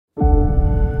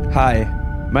Hi,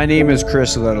 my name is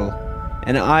Chris Little,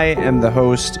 and I am the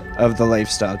host of The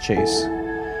Lifestyle Chase.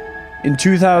 In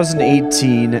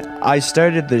 2018, I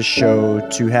started this show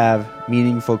to have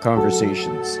meaningful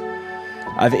conversations.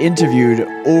 I've interviewed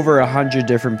over 100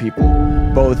 different people,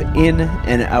 both in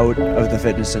and out of the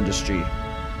fitness industry.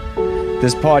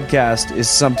 This podcast is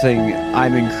something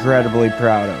I'm incredibly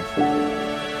proud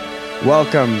of.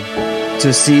 Welcome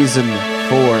to Season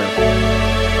 4.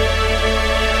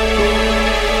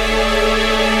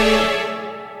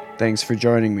 Thanks for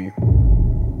joining me.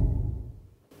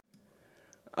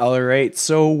 All right,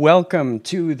 so welcome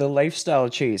to The Lifestyle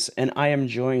Chase, and I am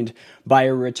joined by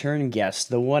a return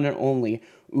guest, the one and only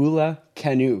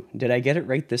Kaniuch. Did I get it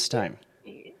right this time?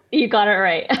 You got it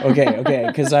right. Okay,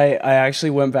 because I actually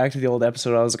went back to the old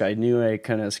episode. I was like, I knew I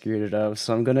kind of screwed it up,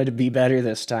 so I'm going to be better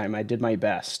this time. I did my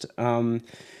best.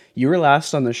 You were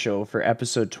last on the show for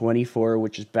episode 24,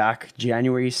 which is back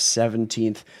January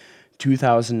 17th,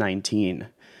 2019.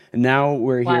 And now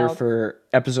we're here for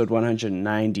episode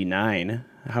 199.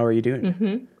 How are you doing?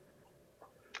 Mm-hmm.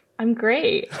 I'm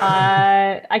great.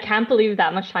 I can't believe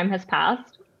that much time has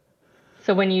passed.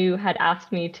 So when you had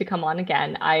asked me to come on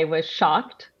again, I was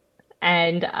shocked.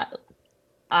 And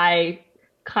I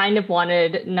kind of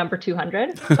wanted number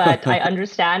 200, but I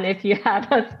understand if you have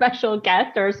a special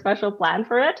guest or a special plan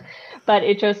for it. But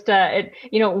it just,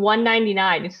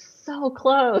 199 is so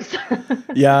close.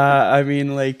 Yeah, I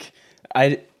mean,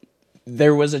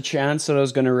 there was a chance that I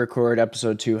was going to record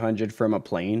episode 200 from a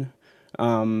plane,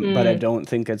 but I don't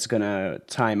think it's going to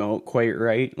time out quite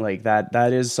right. Like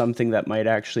that is something that might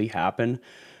actually happen.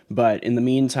 But in the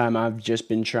meantime, I've just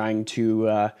been trying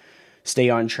to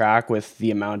stay on track with the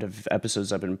amount of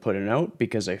episodes I've been putting out,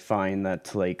 because I find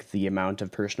that like the amount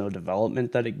of personal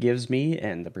development that it gives me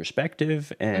and the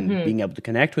perspective and being able to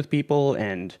connect with people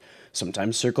and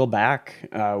sometimes circle back,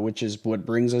 which is what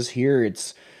brings us here.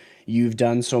 You've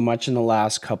done so much in the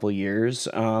last couple years.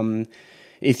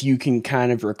 If you can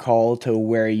kind of recall to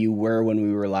where you were when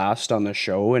we were last on the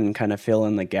show and kind of fill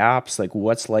in the gaps, like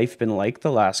what's life been like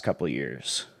the last couple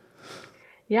years?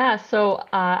 Yeah, so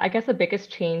I guess the biggest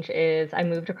change is I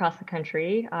moved across the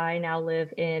country. I now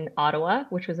live in Ottawa,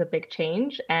 which was a big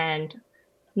change and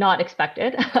not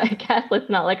expected. I guess it's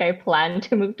not like I planned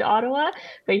to move to Ottawa,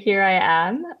 but here I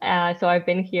am. So I've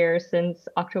been here since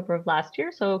October of last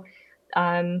year. So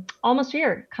almost a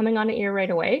year, coming on a year right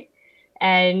away.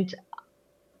 And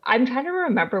I'm trying to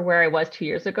remember where I was 2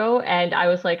 years ago. And I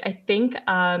was like, I think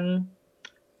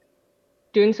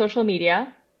doing social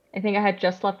media. I think I had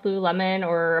just left Lululemon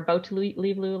or about to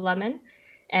leave Lululemon.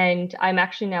 And I'm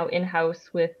actually now in-house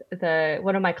with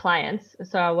one of my clients.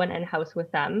 So I went in-house with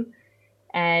them.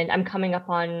 And I'm coming up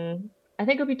on, I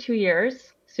think it'll be 2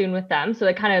 years soon with them. So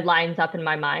it kind of lines up in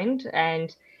my mind.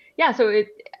 And yeah, so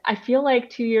I feel like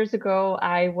 2 years ago,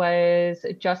 I was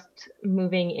just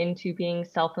moving into being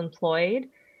self-employed.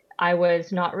 I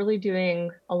was not really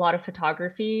doing a lot of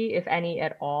photography, if any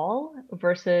at all,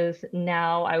 versus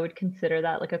now I would consider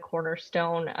that like a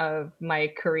cornerstone of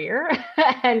my career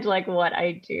and like what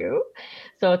I do.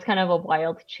 So it's kind of a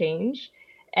wild change.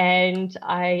 And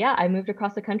I moved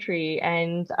across the country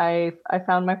and I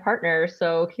found my partner.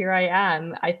 So here I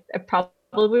am. I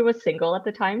probably was single at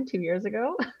the time 2 years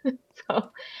ago.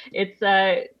 So it's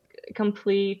a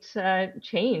complete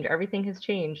change. Everything has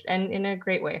changed and in a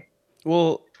great way.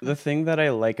 Well, the thing that I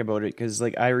like about it, because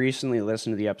like I recently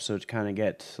listened to the episode to kind of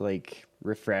get like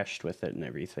refreshed with it and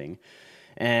everything.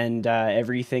 And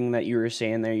everything that you were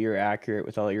saying there, you're accurate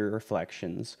with all your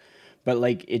reflections. But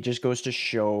like it just goes to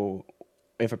show,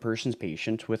 if a person's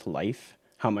patient with life,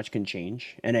 how much can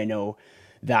change. And I know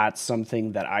that's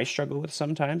something that I struggle with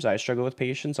sometimes. I struggle with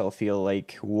patience. I'll feel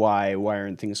like, why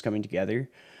aren't things coming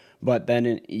together? But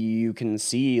then you can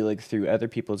see, like, through other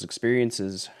people's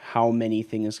experiences, how many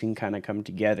things can kind of come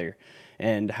together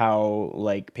and how,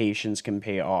 like, patience can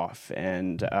pay off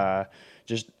and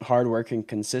just hard work and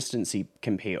consistency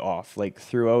can pay off. Like,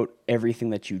 throughout everything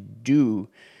that you do,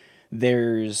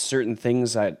 there's certain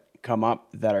things that come up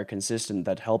that are consistent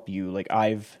that help you. Like,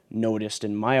 I've noticed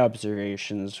in my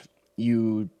observations,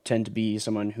 you tend to be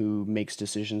someone who makes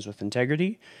decisions with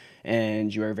integrity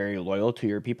and you are very loyal to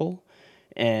your people.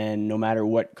 And no matter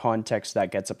what context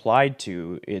that gets applied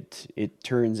to, it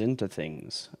turns into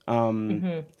things.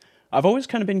 I've always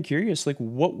kind of been curious, like,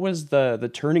 what was the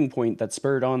turning point that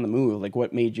spurred on the move? Like,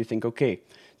 what made you think, okay,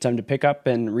 time to pick up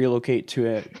and relocate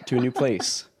to a new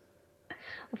place?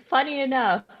 Funny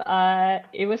enough,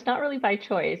 it was not really by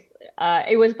choice.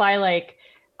 It was by like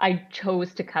I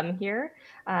chose to come here.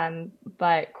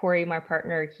 But Corey, my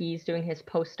partner, he's doing his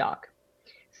postdoc.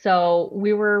 So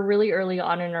we were really early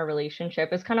on in our relationship.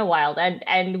 It's kind of wild.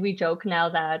 And we joke now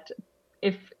that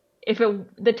if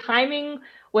the timing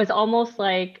was almost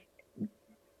like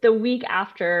the week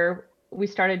after we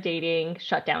started dating,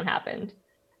 shutdown happened.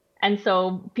 And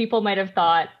so people might have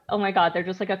thought, oh my God, they're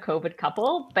just like a COVID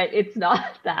couple, but it's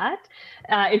not that.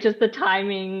 It's just the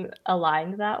timing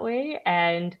aligned that way.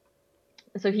 And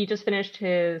so he just finished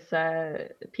his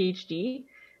PhD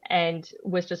and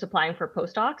was just applying for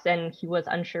postdocs, and he was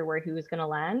unsure where he was going to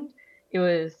land.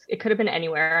 It could have been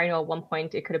anywhere. I know at one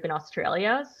point it could have been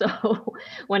Australia. So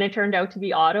when it turned out to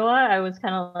be Ottawa, I was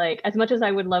kind of like, as much as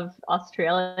I would love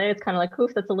Australia, it's kind of like,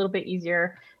 oof, that's a little bit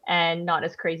easier and not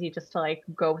as crazy just to like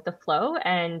go with the flow.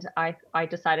 And I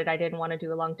decided I didn't want to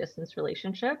do a long distance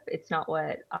relationship. It's not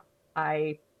what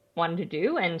I wanted to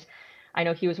do. And I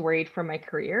know he was worried for my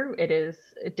career. It is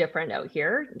different out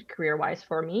here, career wise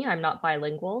for me. I'm not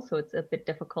bilingual, so it's a bit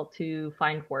difficult to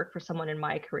find work for someone in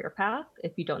my career path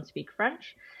if you don't speak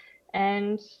French.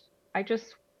 And I just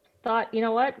thought, you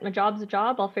know what, my job's a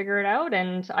job. I'll figure it out.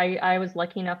 And I was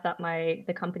lucky enough that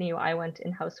the company I went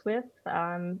in house with,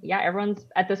 yeah, everyone's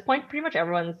at this point, pretty much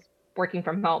everyone's working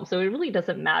from home, so it really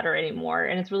doesn't matter anymore.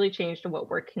 And it's really changed what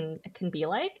work can be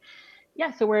like.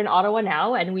 Yeah, so we're in Ottawa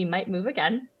now, and we might move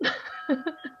again.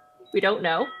 We don't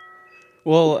know.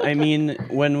 Well, I mean,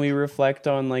 when we reflect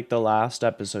on like the last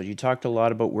episode, you talked a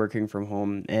lot about working from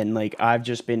home, and like I've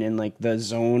just been in like the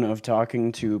zone of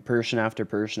talking to person after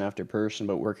person after person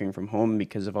about working from home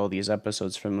because of all these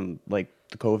episodes from like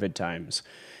the COVID times.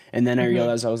 And then I Hmm.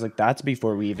 realized I was like, that's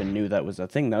before we even knew that was a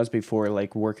thing. That was before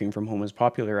like working from home was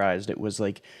popularized. It was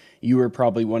like you were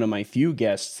probably one of my few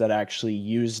guests that actually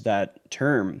used that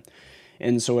term.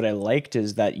 And so what I liked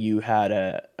is that you had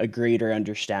a greater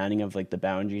understanding of like the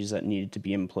boundaries that needed to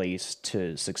be in place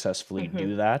to successfully Hmm.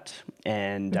 do that.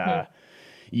 And Hmm.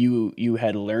 you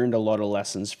had learned a lot of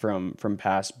lessons from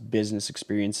past business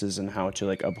experiences and how to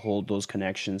like uphold those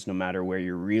connections no matter where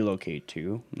you relocate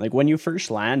to. Like when you first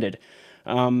landed,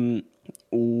 um,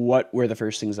 what were the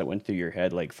first things that went through your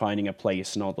head? Like finding a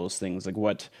place and all those things. Like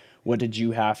what did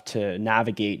you have to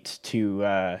navigate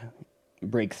to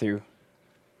break through?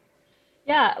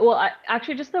 Yeah, well,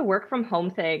 actually, just the work from home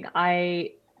thing.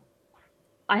 I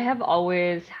have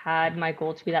always had my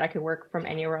goal to be that I could work from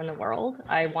anywhere in the world.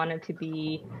 I wanted to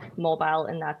be mobile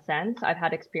in that sense. I've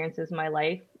had experiences in my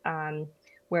life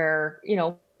where,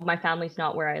 my family's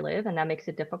not where I live, and that makes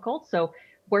it difficult. So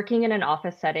working in an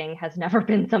office setting has never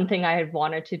been something I had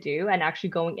wanted to do, and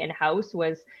actually going in-house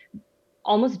was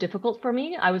almost difficult for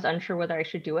me. I was unsure whether I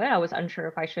should do it. I was unsure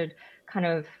if I should kind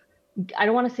of, I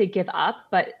don't want to say give up,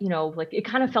 but like it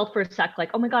kind of felt for a sec like,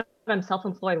 oh my God, I'm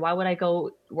self-employed. Why would I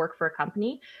go work for a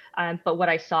company? But what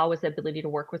I saw was the ability to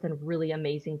work with a really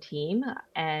amazing team.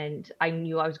 And I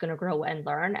knew I was going to grow and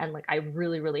learn. And like I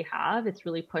really, really have. It's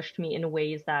really pushed me in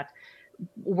ways that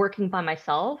working by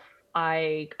myself,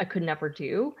 I could never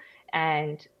do.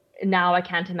 And now I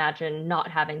can't imagine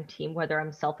not having a team, whether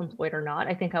I'm self-employed or not.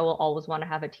 I think I will always want to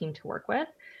have a team to work with.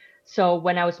 So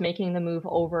when I was making the move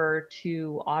over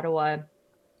to Ottawa,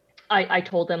 I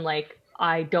told them like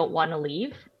I don't want to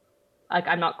leave. Like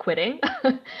I'm not quitting,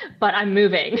 but I'm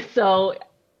moving. So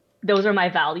those are my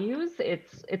values.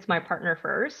 It's my partner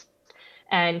first.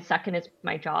 And second is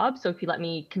my job. So if you let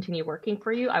me continue working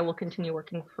for you, I will continue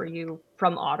working for you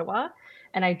from Ottawa.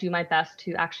 And I do my best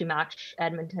to actually match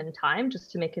Edmonton time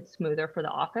just to make it smoother for the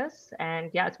office. And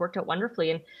yeah, it's worked out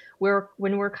wonderfully. And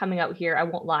when we're coming out here, I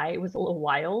won't lie, it was a little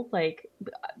wild. Like,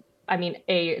 I mean,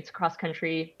 it's cross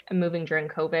country. I'm moving during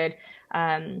COVID.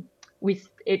 Um,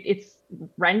 it's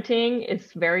renting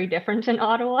is very different in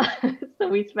Ottawa. So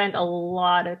we spent a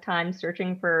lot of time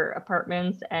searching for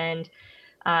apartments, and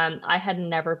I had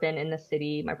never been in the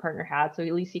city. My partner had, so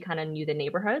at least he kind of knew the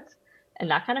neighborhoods, and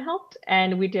that kind of helped.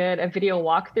 And we did a video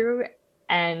walkthrough,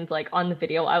 and like on the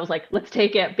video, I was like, "Let's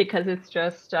take it," because it's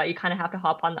just you kind of have to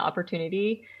hop on the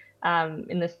opportunity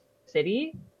in the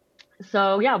city.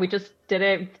 So yeah, we just did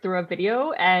it through a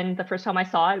video, and the first time I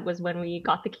saw it was when we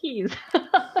got the keys.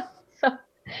 So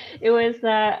it was,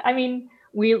 I mean,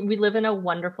 we live in a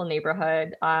wonderful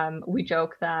neighborhood. We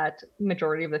joke that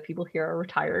majority of the people here are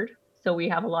retired. So we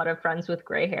have a lot of friends with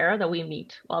gray hair that we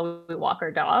meet while we walk our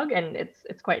dog, and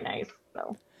it's quite nice.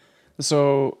 So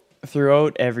So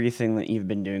throughout everything that you've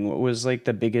been doing, what was like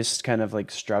the biggest kind of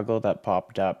like struggle that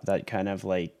popped up that kind of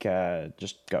like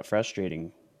just got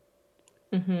frustrating?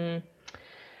 hmm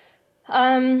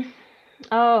um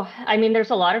oh, I mean,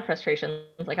 there's a lot of frustrations.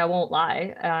 Like I won't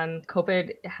lie.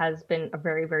 COVID has been a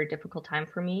very, very difficult time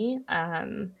for me.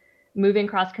 Moving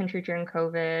cross country during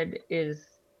COVID is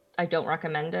I don't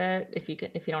recommend it. If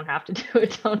you don't have to do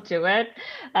it, don't do it.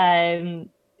 Um,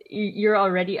 you're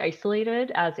already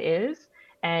isolated as is.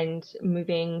 And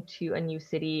moving to a new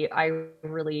city, I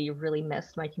really, really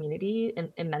missed my community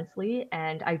immensely.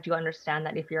 And I do understand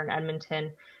that if you're in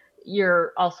Edmonton,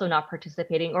 you're also not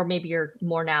participating, or maybe you're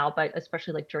more now, but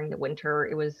especially like during the winter,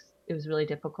 it was really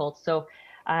difficult. So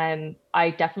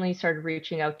I definitely started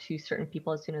reaching out to certain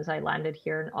people as soon as I landed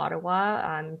here in Ottawa.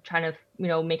 I'm trying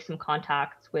to, make some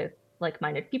contacts with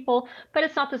like-minded people, but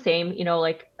it's not the same,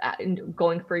 like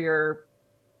going for your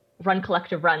run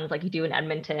collective runs like you do in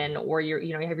Edmonton, or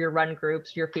you have your run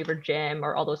groups, your favorite gym,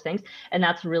 or all those things. And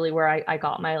that's really where I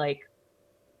got my like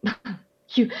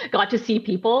you got to see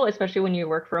people, especially when you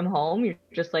work from home. You're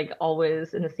just like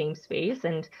always in the same space.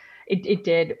 And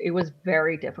it was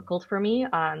very difficult for me.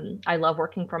 I love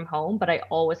working from home, but I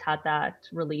always had that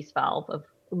release valve of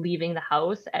leaving the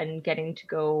house and getting to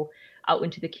go out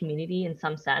into the community in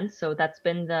some sense. So that's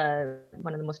been the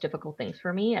one of the most difficult things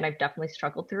for me, and I've definitely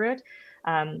struggled through it.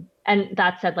 And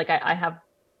that said, like I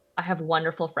have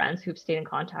wonderful friends who've stayed in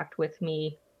contact with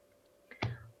me,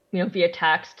 via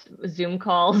text, Zoom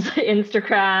calls,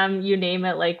 Instagram, you name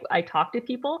it. Like I talk to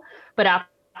people, but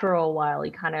after a while,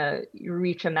 you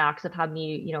reach a max of how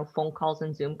many, phone calls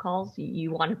and Zoom calls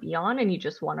you want to be on, and you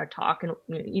just want to talk. And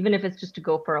even if it's just to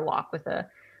go for a walk with a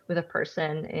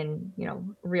person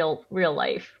in, real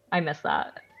life, I miss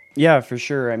that. Yeah, for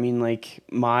sure. I mean, like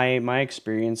my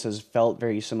experience has felt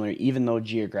very similar, even though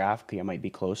geographically I might be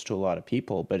close to a lot of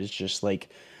people. But it's just like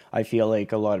I feel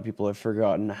like a lot of people have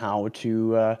forgotten how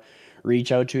to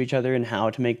reach out to each other and how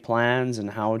to make plans and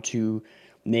how to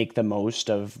make the most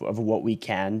of what we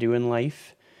can do in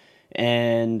life.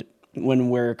 And when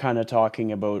we're kind of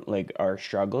talking about like our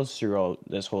struggles throughout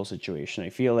this whole situation, I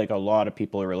feel like a lot of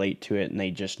people relate to it and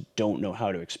they just don't know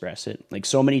how to express it. Like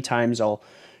so many times I'll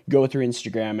go through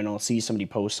Instagram and I'll see somebody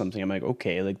post something. I'm like,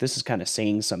 okay, like this is kind of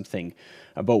saying something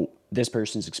about this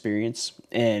person's experience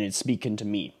and it's speaking to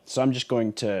me. So I'm just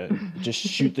going to just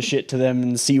shoot the shit to them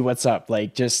and see what's up.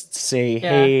 Like just say, Yeah.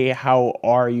 hey, how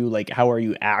are you? Like, how are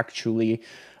you actually?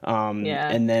 Yeah.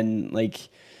 And then like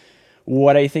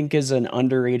what I think is an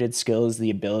underrated skill is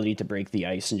the ability to break the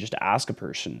ice and just ask a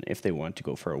person if they want to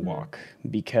go for a Mm-hmm. walk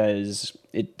because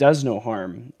it does no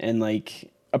harm. And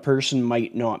like a person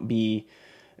might not be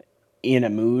in a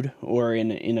mood or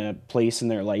in a place in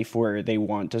their life where they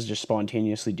want to just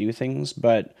spontaneously do things,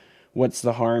 but what's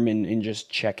the harm in just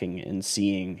checking and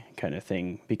seeing kind of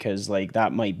thing because like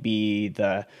that might be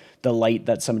the light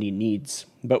that somebody needs.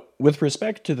 But with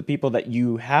respect to the people that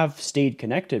you have stayed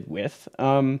connected with,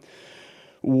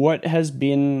 what has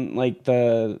been like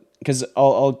the because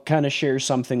I'll kind of share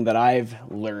something that I've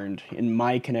learned in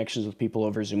my connections with people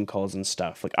over Zoom calls and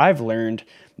stuff. Like I've learned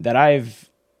that I've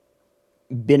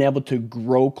been able to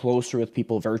grow closer with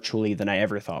people virtually than I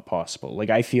ever thought possible. Like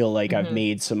I feel like I've Mm-hmm.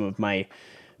 made some of my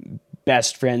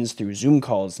best friends through Zoom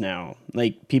calls now.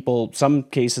 Like people, some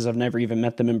cases I've never even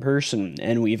met them in person,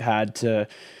 and we've been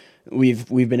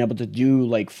able to do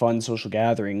like fun social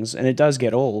gatherings, and it does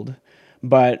get old.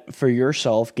 But for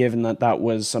yourself, given that that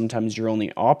was sometimes your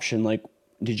only option, like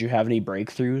did you have any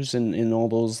breakthroughs in all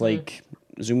those like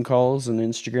Zoom calls and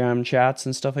Instagram chats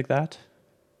and stuff like that?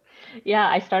 Yeah,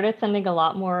 I started sending a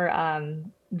lot more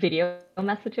video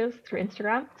messages through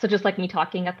Instagram. So just like me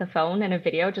talking at the phone and a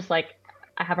video, just like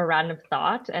I have a random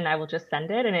thought and I will just send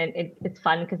it. And it's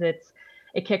fun because it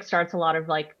kickstarts a lot of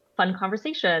like fun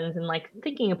conversations and like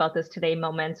thinking about this today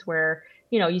moments where,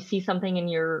 you see something and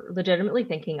you're legitimately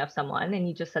thinking of someone and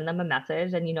you just send them a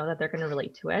message and you know that they're going to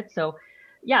relate to it. So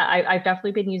yeah, I've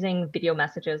definitely been using video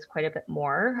messages quite a bit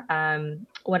more.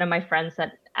 One of my friends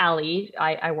that Ali,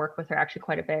 I work with her actually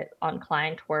quite a bit on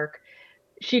client work.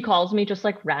 She calls me just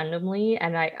like randomly,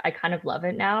 and I kind of love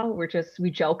it now.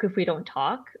 We joke if we don't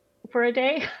talk for a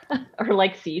day or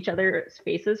like see each other's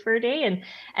faces for a day.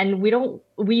 And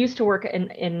we used to work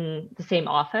in the same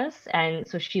office. And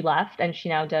so she left and she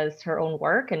now does her own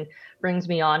work and brings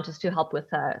me on just to help with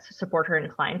support her in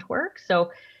client work.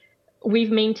 So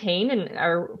we've maintained and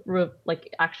are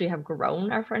like actually have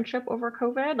grown our friendship over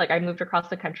COVID. Like I moved across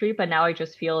the country, but now I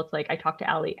just feel it's like I talk to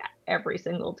Ali every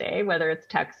single day, whether it's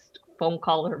text, phone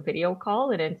call, or video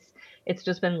call, and it's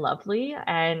just been lovely.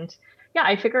 And yeah,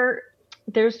 I figure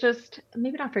there's just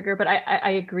maybe not figure, but I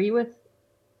agree with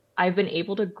I've been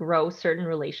able to grow certain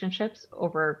relationships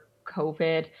over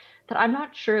COVID that I'm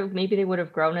not sure maybe they would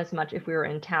have grown as much if we were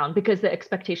in town because the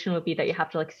expectation would be that you have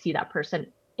to like see that person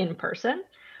in person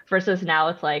versus now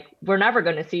it's like we're never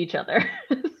going to see each other.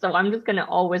 So I'm just going to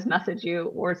always message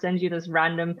you or send you this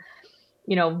random,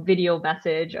 video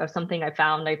message of something I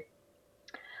found.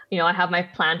 I have my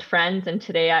plant friends, and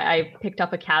today I picked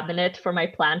up a cabinet for my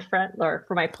plant friend, or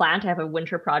for my plant. I have a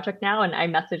winter project now, and I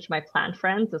messaged my plant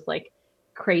friends this like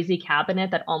crazy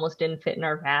cabinet that almost didn't fit in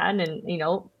our van. And,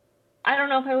 I don't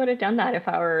know if I would have done that if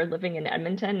I were living in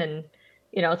Edmonton. And,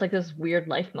 it's like this weird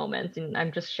life moments, and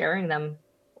I'm just sharing them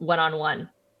one on one.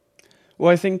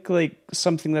 Well, I think like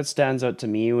something that stands out to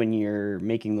me when you're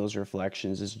making those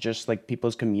reflections is just like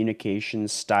people's communication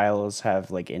styles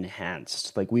have like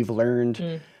enhanced. Like we've learned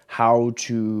Mm, how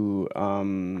to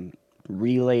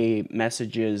relay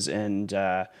messages and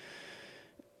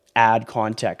add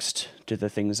context to the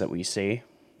things that we say.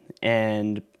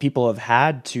 And people have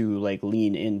had to like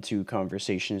lean into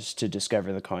conversations to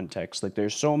discover the context. Like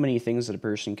there's so many things that a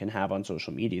person can have on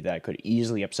social media that could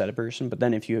easily upset a person, but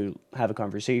then if you have a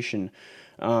conversation,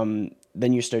 then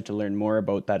you start to learn more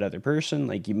about that other person.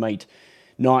 Like you might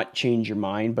not change your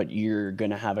mind, but you're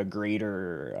gonna have a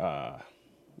greater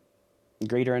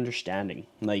understanding.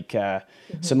 Like mhm,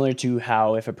 similar to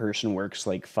how if a person works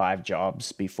like 5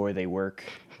 jobs before they work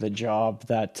the job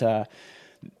that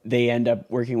they end up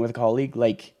working with a colleague,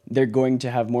 like they're going to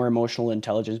have more emotional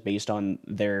intelligence based on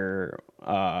their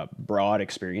broad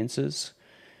experiences.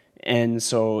 And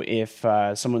so if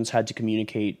someone's had to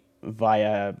communicate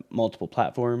via multiple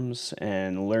platforms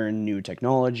and learn new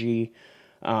technology,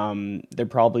 they're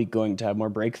probably going to have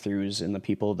more breakthroughs in the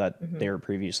people that mhm. they were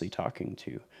previously talking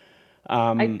to.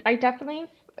 I definitely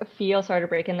feel, sorry to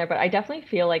break in there, but I definitely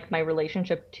feel like my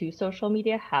relationship to social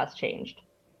media has changed.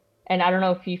 And I don't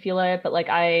know if you feel it, but like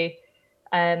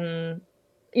um,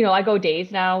 I go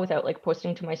days now without like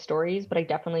posting to my stories, but I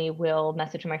definitely will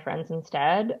message my friends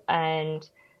instead. And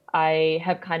I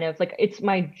have kind of like, it's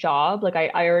my job. Like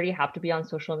I already have to be on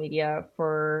social media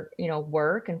for,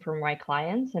 work and for my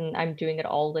clients, and I'm doing it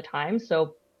all the time.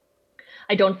 So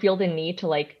I don't feel the need to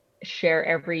like share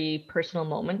every personal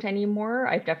moment anymore.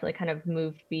 I've definitely kind of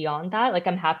moved beyond that. Like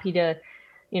I'm happy to,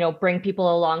 bring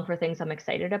people along for things I'm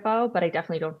excited about, but I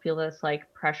definitely don't feel this like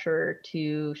pressure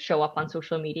to show up on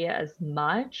social media as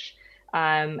much.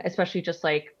 Especially just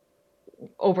like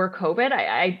over COVID,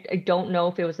 I don't know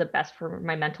if it was the best for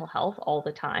my mental health all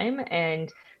the time.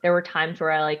 And there were times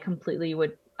where I like completely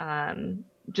would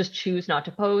just choose not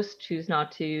to post, choose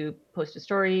not to post to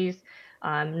stories,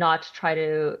 not try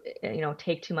to,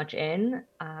 take too much in,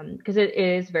 because it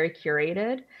is very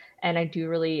curated. And I do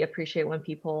really appreciate when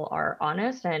people are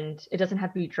honest, and it doesn't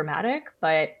have to be dramatic,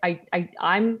 but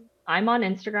I'm on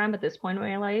Instagram at this point in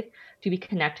my life to be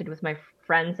connected with my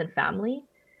friends and family.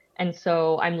 And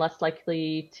so I'm less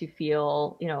likely to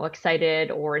feel, excited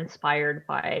or inspired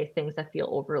by things that feel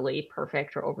overly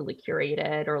perfect or overly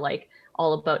curated or like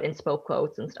all about inspo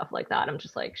quotes and stuff like that. I'm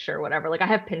just like, sure, whatever. Like I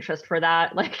have Pinterest for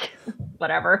that. Like,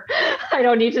 whatever. I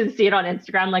don't need to see it on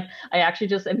Instagram. Like I actually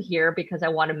just am here because I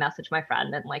want to message my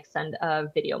friend and like send a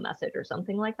video message or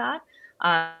something like that.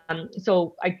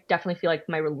 So I definitely feel like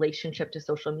my relationship to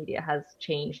social media has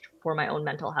changed for my own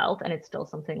mental health, and it's still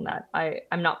something that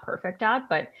I'm not perfect at,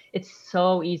 but it's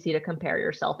so easy to compare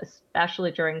yourself,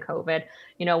 especially during COVID.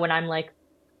 When I'm like,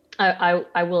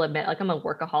 I will admit, like I'm a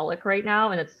workaholic right now,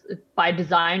 and it's by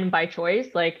design and by choice.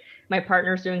 Like my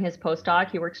partner's doing his postdoc,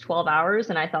 he works 12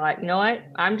 hours, and I thought, you know what,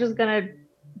 I'm just gonna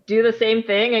do the same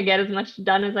thing and get as much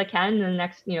done as I can in the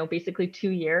next, basically 2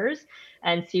 years,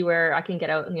 and see where I can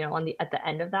get out, on the at the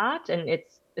end of that. And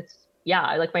it's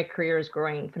yeah, like my career is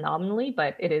growing phenomenally,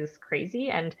 but it is crazy.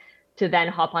 And to then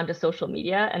hop onto social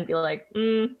media and be like,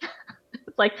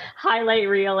 it's like highlight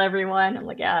reel everyone. I'm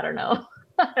like, yeah, I don't know.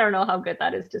 I don't know how good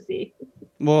that is to see.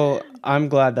 Well, I'm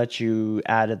glad that you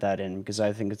added that in because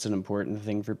I think it's an important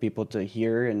thing for people to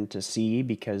hear and to see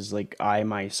because like I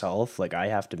myself, like I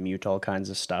have to mute all kinds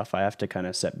of stuff. I have to kind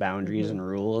of set boundaries Hmm. and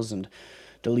rules and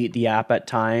delete the app at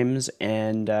times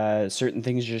and certain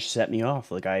things just set me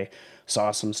off. Like I saw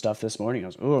some stuff this morning. I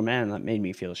was, "Oh man, that made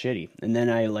me feel shitty." And then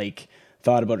I like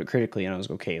thought about it critically and I was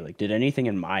like, okay, like did anything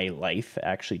in my life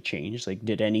actually change? Like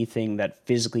did anything that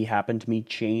physically happened to me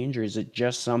change or is it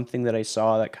just something that I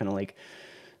saw that kind of like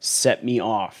set me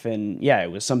off. And yeah,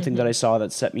 it was something that I Hmm. saw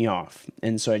that set me off.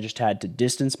 And so I just had to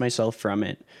distance myself from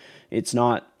it. It's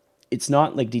not it's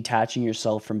not like detaching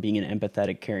yourself from being an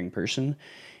empathetic, caring person.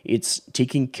 It's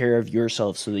taking care of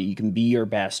yourself so that you can be your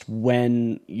best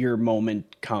when your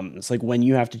moment comes. Like when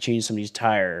you have to change somebody's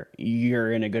tire,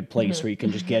 you're in a good place Hmm. where you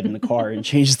can just get in the car and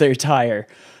change their tire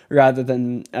rather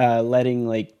than letting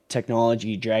like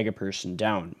technology drag a person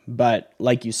down. But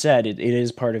like you said, it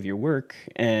is part of your work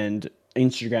and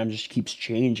Instagram just keeps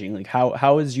changing. Like how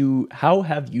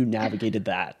have you navigated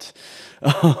that?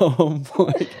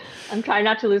 Like I'm trying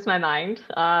not to lose my mind.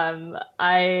 Yeah,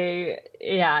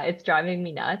 it's driving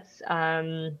me nuts.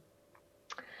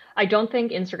 I don't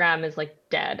think Instagram is like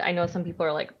dead. I know some people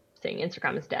are like saying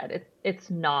Instagram is dead. It's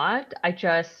not.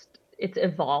 It's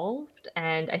evolved,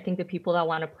 and I think the people that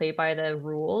want to play by the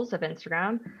rules of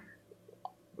Instagram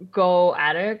go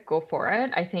at it, go for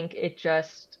it. I think it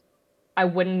just I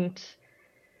wouldn't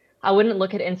I wouldn't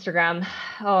look at Instagram.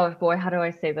 Oh boy, how do I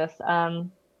say this?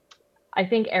 I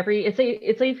think it's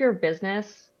like if you're a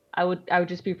business, I would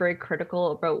just be very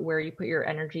critical about where you put your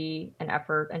energy and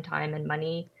effort and time and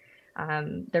money.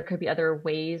 There could be other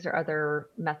ways or other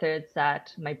methods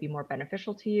that might be more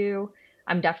beneficial to you.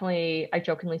 I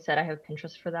jokingly said I have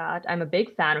Pinterest for that. I'm a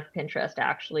big fan of Pinterest,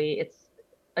 actually. It's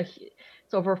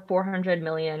over 400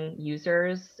 million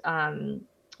users,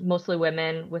 mostly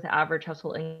women with average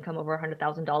household income over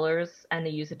 $100,000, and they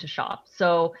use it to shop.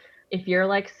 So if you're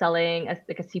like selling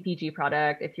like a CPG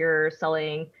product, if you're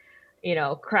selling,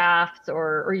 crafts,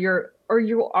 or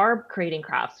you are creating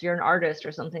crafts, you're an artist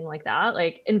or something like that,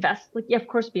 like invest, like, yeah, of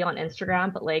course, be on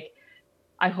Instagram, but like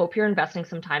I hope you're investing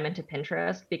some time into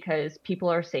Pinterest because people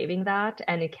are saving that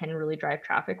and it can really drive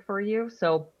traffic for you.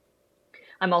 So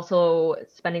I'm also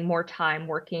spending more time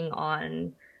working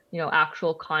on,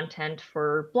 actual content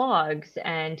for blogs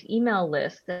and email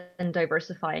lists and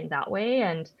diversifying that way.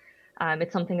 And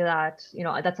it's something that,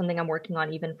 that's something I'm working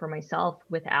on even for myself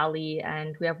with Ali.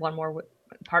 And we have one more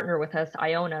partner with us,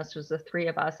 Iona. So there's the three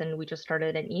of us, and we just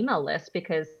started an email list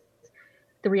because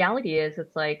the reality is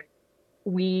it's like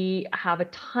we have a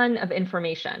ton of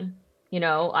information.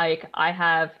 Like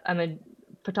I'm a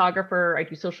photographer, I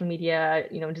do social media,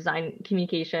 design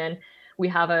communication. We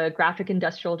have a graphic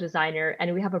industrial designer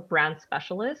and we have a brand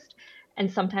specialist.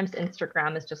 And sometimes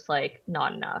Instagram is just like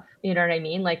not enough. You know what I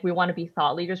mean? Like we want to be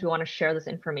thought leaders. We want to share this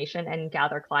information and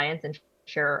gather clients and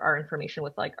share our information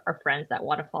with like our friends that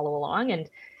want to follow along.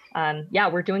 And yeah,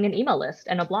 we're doing an email list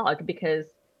and a blog because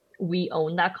we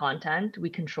own that content, we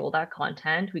control that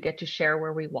content, we get to share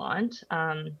where we want.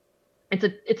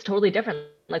 It's totally different.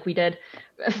 Like we did,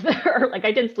 or like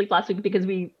I didn't sleep last week because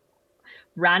we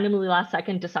randomly last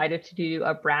second decided to do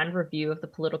a brand review of the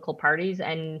political parties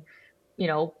and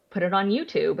put it on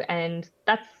YouTube, and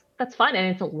that's fun, and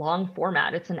it's a long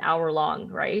format. It's an hour long,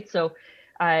 right? So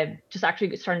just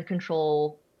actually starting to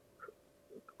control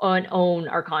and own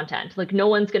our content. Like no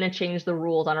one's going to change the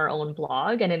rules on our own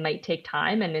blog, and it might take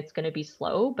time and it's going to be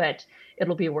slow, but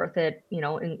it'll be worth it,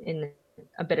 in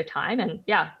a bit of time. And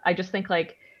yeah, I just think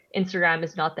like Instagram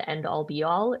is not the end all be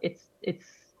all. It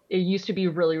used to be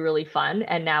really, really fun,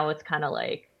 and now it's kind of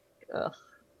like, ugh.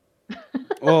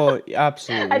 Oh, I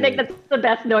absolutely. think Like that's the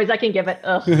best noise I can give it.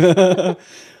 Ugh.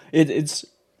 it's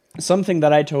something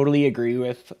that I totally agree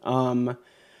with.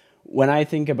 When I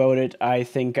think about it, I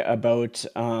think about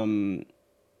well,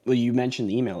 you mentioned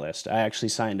the email list. I actually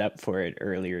signed up for it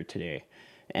earlier today,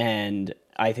 and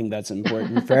I think that's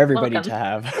important for everybody to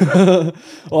Welcome. have.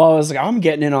 Well, I was like, I'm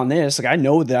getting in on this. Like, I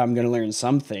know that I'm gonna learn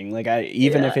something. Like,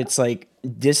 even if Yeah. it's like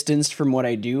distanced from what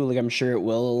I do, like I'm sure it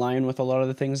will align with a lot of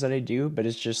the things that I do. But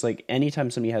it's just like anytime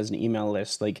somebody has an email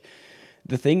list, like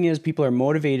the thing is people are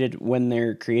motivated when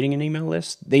they're creating an email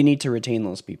list, they need to retain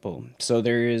those people, so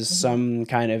there is Hmm. some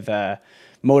kind of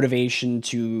motivation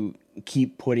to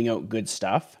keep putting out good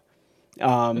stuff,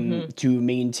 Hmm. to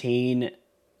maintain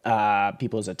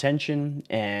people's attention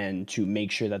and to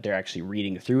make sure that they're actually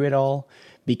reading through it all,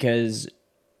 because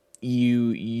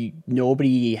you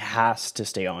nobody has to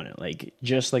stay on it. Like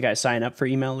just like I sign up for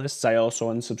email lists, I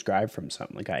also unsubscribe from some.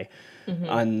 Like I Hmm.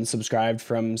 unsubscribed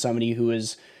from somebody who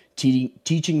was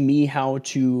teaching me how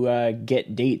to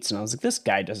get dates, and I was like, this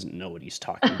guy doesn't know what he's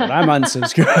talking about. I'm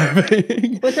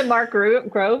unsubscribing. Was it Mark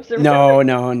Groves or whatever? No,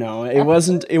 no, no. It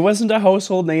wasn't. It wasn't a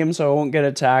household name, so I won't get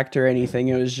attacked or anything.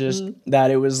 It was just Mm,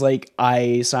 that it was like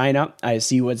I sign up, I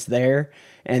see what's there,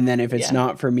 and then if it's yeah.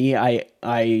 not for me,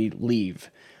 I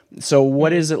leave. So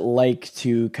what Mm, is it like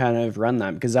to kind of run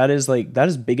that? Because that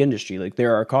is big industry. Like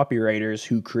there are copywriters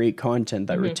who create content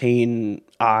that hmm. retain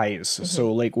eyes. Hmm.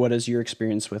 So like what has your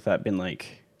experience with that been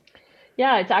like?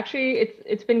 Yeah,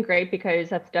 it's been great because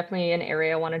that's definitely an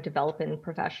area I want to develop in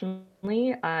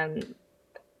professionally.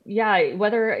 Yeah,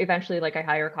 whether eventually like I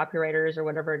hire copywriters or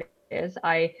whatever it is,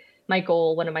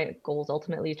 one of my goals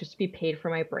ultimately is just to be paid for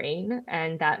my brain.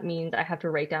 And that means I have to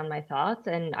write down my thoughts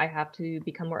and I have to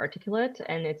become more articulate.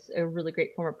 And it's a really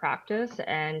great form of practice.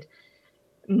 And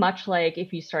much like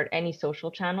if you start any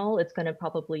social channel, it's going to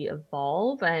probably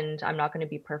evolve and I'm not going to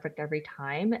be perfect every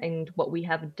time. And what we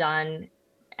have done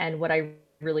and what I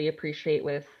really appreciate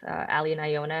with Ali and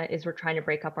Iona is we're trying to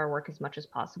break up our work as much as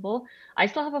possible. I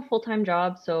still have a full-time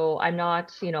job, so I'm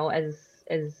not,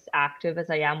 as active as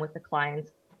I am with the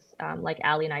clients, like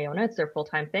Ali and Iona. It's their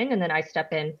full-time thing. And then I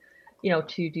step in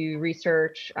to do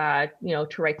research, to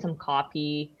write some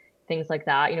copy, things like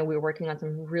that. We were working on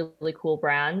some really cool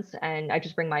brands, and I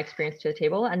just bring my experience to the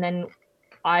table. And then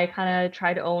I kind of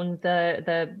try to own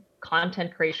the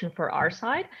content creation for our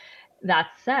side. That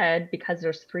said, because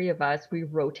there's three of us, we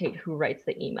rotate who writes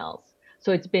the emails.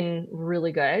 So it's been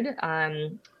really good.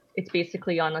 It's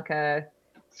basically on like a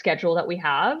schedule that we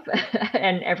have,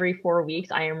 and every 4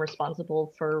 weeks I am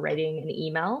responsible for writing an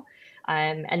email.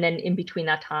 And then in between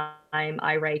that time,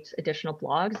 I write additional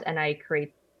blogs and I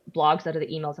create blogs out of the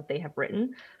emails that they have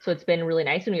written. So it's been really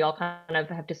nice. And we all kind of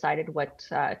have decided what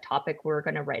topic we're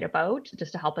going to write about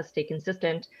just to help us stay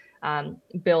consistent,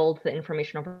 build the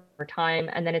information over time.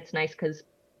 And then it's nice because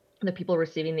the people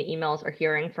receiving the emails are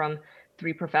hearing from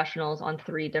three professionals on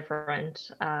three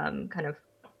different kind of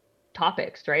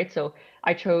topics, right? So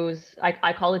I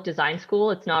call it design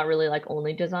school. It's not really like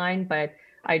only design, but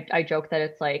I joke that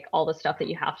it's like all the stuff that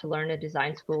you have to learn at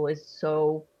design school is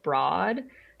so broad.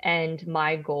 And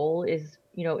my goal is,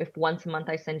 if once a month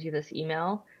I send you this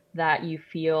email, that you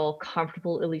feel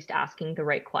comfortable at least asking the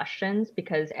right questions,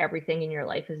 because everything in your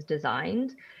life is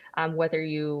designed, whether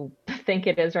you think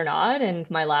it is or not. And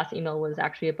my last email was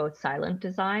actually about silent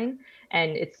design.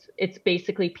 And it's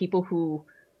basically people who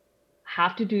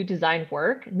have to do design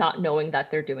work, not knowing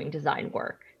that they're doing design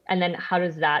work. And then how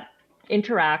does that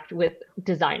interact with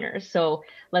designers? So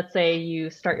let's say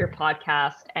you start your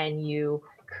podcast and you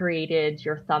created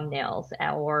your thumbnails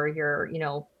or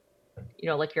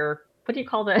like your, what do you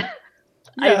call the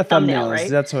Yeah, thumbnail, thumbnails. right?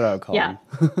 That's what I would call Yeah.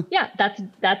 them. Yeah,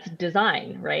 that's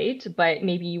design, right? But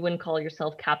maybe you wouldn't call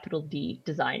yourself capital D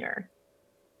designer.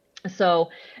 So,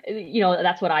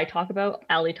 that's what I talk about.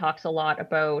 Ali talks a lot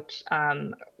about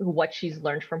what she's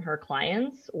learned from her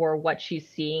clients or what she's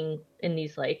seeing in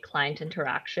these like client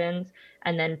interactions,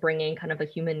 and then bringing kind of a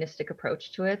humanistic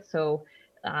approach to it. So,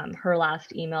 her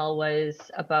last email was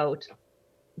about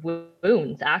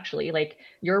wounds, actually. Like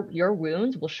your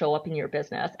wounds will show up in your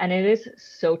business, and it is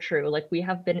so true. Like we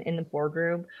have been in the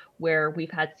boardroom where we've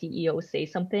had CEOs say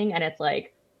something and it's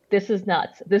like, this is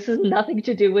nuts, this is nothing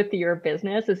to do with your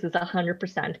business, this is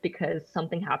 100% because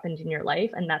something happened in your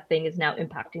life and that thing is now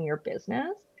impacting your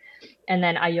business. And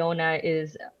then Iona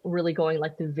is really going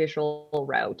like the visual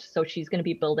route. So she's going to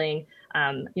be building,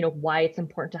 why it's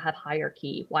important to have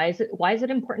hierarchy. Why is it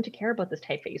important to care about this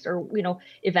typeface? Or,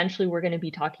 eventually we're going to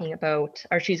be talking about,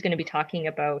 or she's going to be talking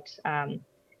about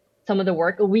some of the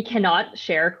work. We cannot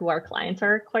share who our clients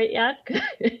are quite yet.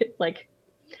 It's like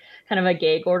kind of a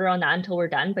gag order on that until we're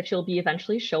done, but she'll be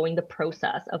eventually showing the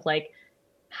process of like,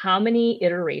 how many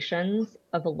iterations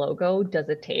of a logo does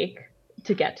it take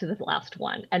to get to the last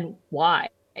one and why?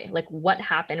 Like what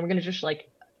happened? We're going to just like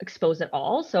expose it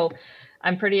all. So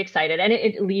I'm pretty excited, and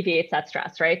it alleviates that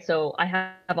stress, right? So I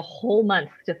have a whole month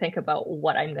to think about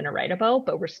what I'm going to write about,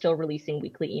 but we're still releasing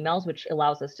weekly emails, which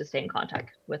allows us to stay in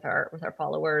contact with our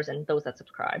followers and those that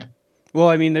subscribe. Well,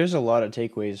 I mean, there's a lot of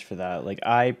takeaways for that. Like,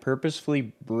 I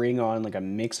purposefully bring on like a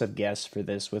mix of guests for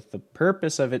this with the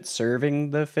purpose of it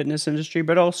serving the fitness industry,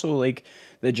 but also like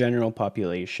the general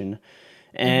population.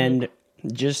 Mm-hmm. And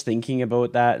just thinking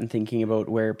about that and thinking about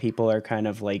where people are kind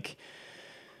of like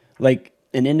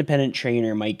an independent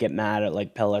trainer might get mad at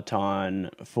like Peloton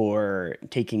for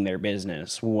taking their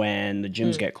business when the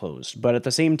gyms Mm. get closed. But at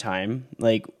the same time,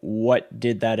 like what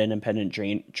did that independent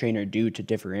trainer do to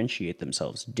differentiate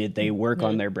themselves? Did they work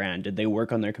on Mm-hmm. their brand? Did they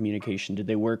work on their communication? Did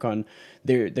they work on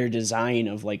their design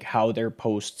of like how their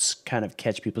posts kind of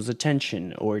catch people's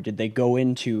attention? Or did they go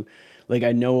into like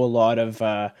I know a lot of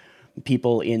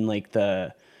people in like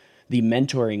the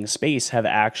mentoring space have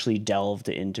actually delved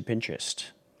into Pinterest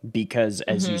because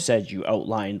as you Mm-hmm. said you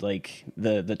outlined like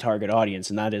the target audience,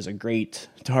 and that is a great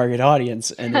target audience.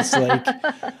 And it's like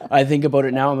I think about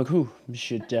it now, I'm like, ooh,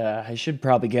 I should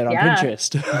probably get on Yeah.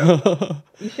 Pinterest.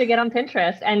 You should get on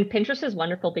Pinterest. And Pinterest is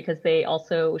wonderful because they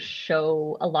also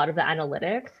show a lot of the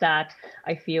analytics that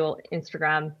I feel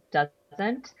Instagram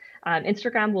doesn't.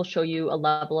 Instagram will show you a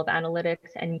level of analytics,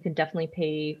 and you can definitely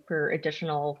pay for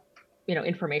additional,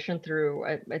 information through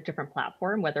a different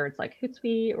platform, whether it's like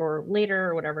Hootsuite or Later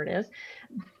or whatever it is.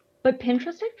 But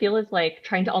Pinterest, I feel, is like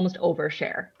trying to almost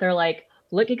overshare. They're like,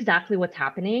 look exactly what's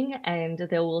happening, and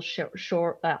they will share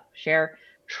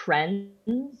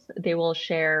trends. They will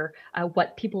share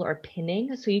what people are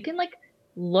pinning. So you can like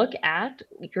look at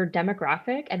your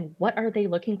demographic and what are they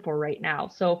looking for right now.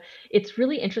 So it's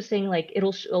really interesting. Like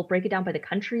it'll break it down by the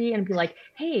country and be like,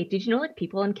 hey, did you know like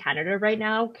people in Canada right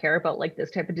now care about like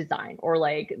this type of design, or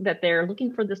like that they're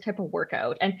looking for this type of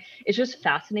workout? And it's just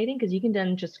fascinating because you can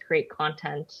then just create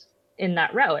content in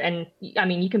that route. And I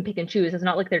mean, you can pick and choose. It's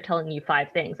not like they're telling you five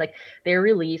things. Like they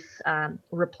release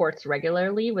reports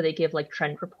regularly where they give like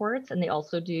trend reports, and they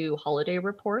also do holiday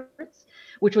reports,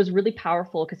 which was really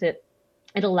powerful because it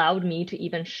allowed me to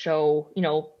even show,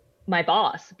 my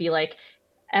boss, be like,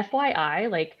 FYI,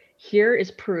 like here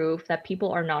is proof that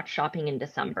people are not shopping in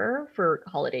December for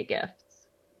holiday gifts.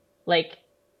 Like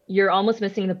you're almost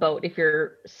missing the boat if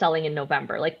you're selling in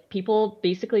November. Like people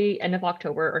basically end of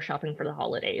October are shopping for the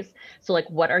holidays. So like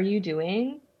what are you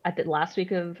doing at the last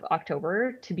week of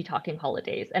October to be talking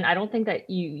holidays? And I don't think that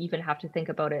you even have to think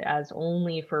about it as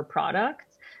only for products.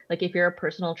 Like if you're a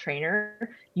personal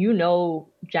trainer,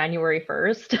 January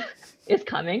 1st is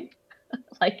coming.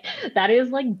 Like that is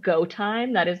like go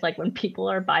time. That is like when people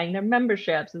are buying their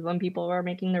memberships, is when people are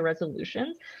making their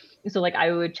resolutions. So like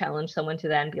I would challenge someone to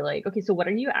then be like, okay, so what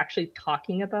are you actually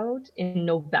talking about in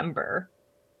November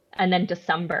and then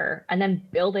December and then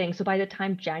building? So by the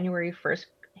time January 1st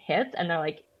hits and they're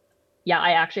like, yeah,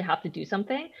 I actually have to do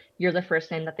something, you're the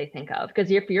first name that they think of. Because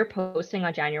if you're posting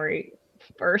on January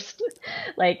 1st,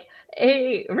 like,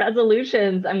 hey,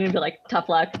 resolutions, I'm gonna be like, tough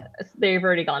luck. They've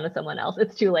already gone to someone else.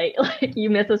 It's too late. Like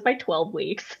you miss us by 12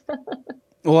 weeks.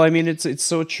 Well, I mean, it's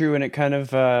so true, and it kind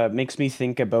of makes me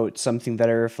think about something that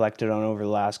I reflected on over the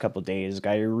last couple of days.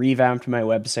 I revamped my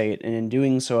website, and in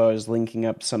doing so, I was linking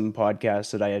up some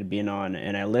podcasts that I had been on,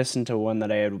 and I listened to one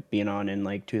that I had been on in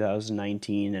like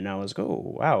 2019, and I was go,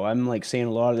 oh, wow, I'm like saying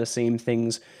a lot of the same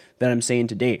things that I'm saying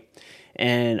today,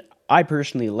 and I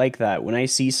personally like that when I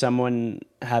see someone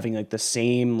having like the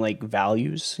same like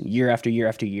values year after year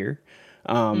after year.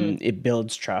 Mm, It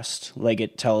builds trust. Like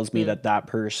it tells me mm, that that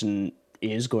person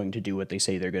is going to do what they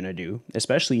say they're going to do,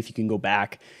 especially if you can go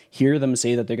back, hear them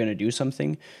say that they're going to do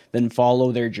something, then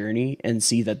follow their journey and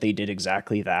see that they did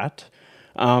exactly that.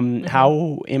 mm-hmm.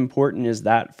 How important is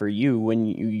that for you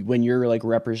when you're like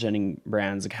representing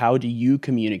brands? Like, how do you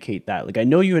communicate that? Like, I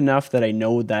know you enough that I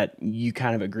know that you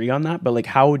kind of agree on that, but like,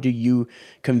 how do you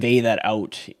convey that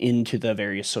out into the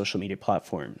various social media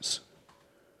platforms?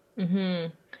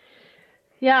 Mm-hmm.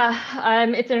 Yeah,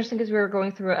 it's interesting because we're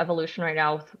going through evolution right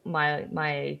now with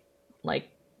my like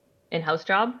in-house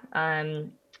job.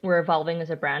 We're evolving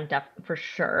as a brand, for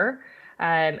sure.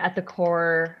 At the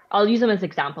core, I'll use them as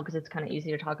example because it's kind of easy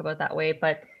to talk about that way.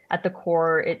 But at the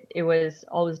core, it was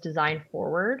always design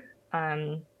forward.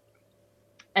 Um,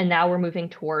 and now we're moving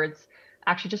towards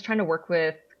actually just trying to work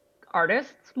with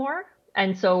artists more.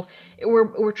 And so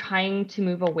we're trying to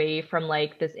move away from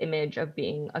like this image of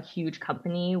being a huge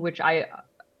company, which I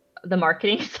the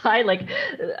marketing side, like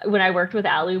when I worked with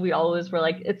Ali, we always were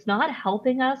like, it's not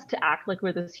helping us to act like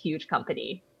we're this huge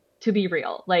company, to be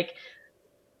real. Like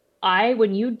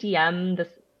when you DM this,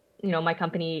 my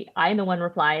company, I'm the one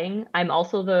replying. I'm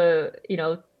also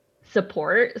the,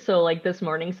 support. So like this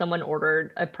morning, someone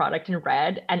ordered a product in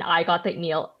red and I got the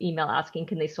email asking,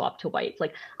 can they swap to white?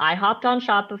 Like I hopped on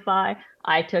Shopify.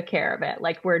 I took care of it.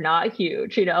 Like we're not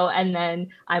huge, and then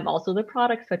I'm also the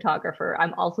product photographer.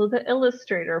 I'm also the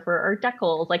illustrator for our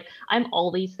decals. Like I'm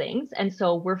all these things. And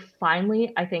so we're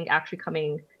finally, I think, actually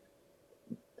coming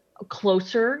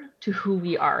closer to who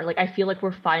we are. Like I feel like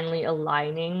we're finally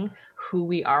aligning who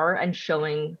we are and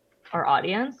showing our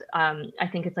audience. I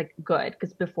think it's like good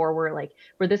because before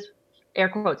we're this air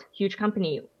quotes huge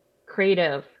company,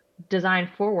 creative, design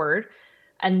forward,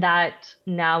 and that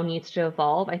now needs to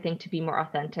evolve. I think to be more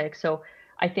authentic. So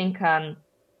I think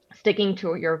sticking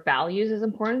to your values is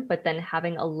important, but then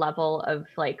having a level of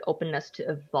like openness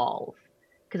to evolve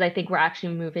because I think we're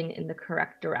actually moving in the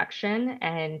correct direction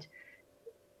and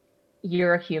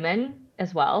you're a human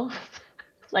as well.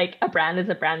 Like a brand is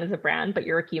a brand is a brand, but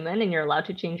you're a human and you're allowed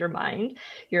to change your mind.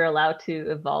 You're allowed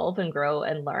to evolve and grow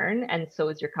and learn. And so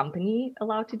is your company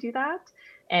allowed to do that.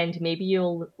 And maybe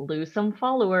you'll lose some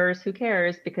followers, who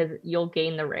cares? Because you'll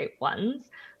gain the right ones.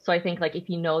 So I think like if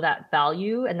you know that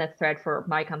value and the thread for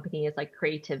my company is like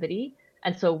creativity.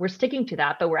 And so we're sticking to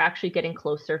that, but we're actually getting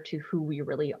closer to who we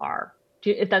really are.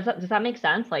 Does that make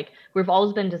sense? Like we've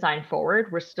always been design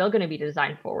forward. We're still going to be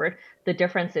design forward. The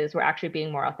difference is we're actually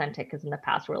being more authentic because in the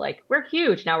past we're like, we're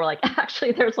huge. Now we're like,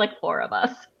 actually, there's like four of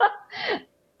us.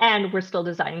 And we're still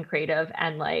designing creative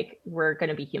and like we're going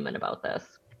to be human about this.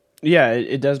 Yeah,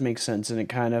 it does make sense, and it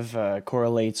kind of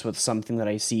correlates with something that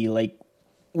I see. Like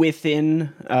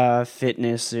within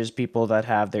fitness, there's people that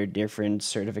have their different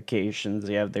certifications,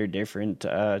 they have their different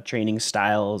training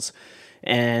styles,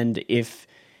 and if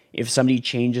somebody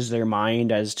changes their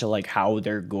mind as to like how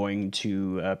they're going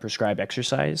to prescribe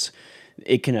exercise,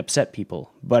 it can upset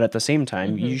people. But at the same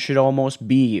time, you Hmm. should almost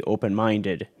be open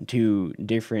minded to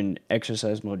different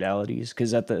exercise modalities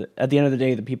because at the end of the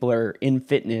day, the people are in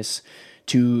fitness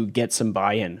to get some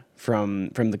buy-in from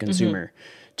the Mm-hmm. consumer,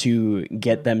 to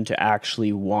get them to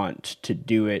actually want to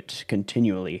do it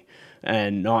continually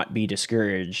and not be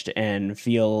discouraged and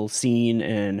feel seen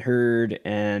and heard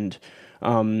and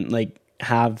like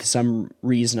have some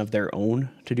reason of their own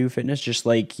to do fitness. Just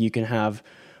like you can have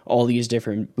all these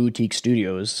different boutique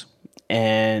studios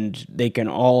and they can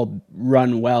all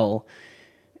run well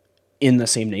in the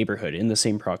same neighborhood, in the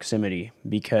same proximity,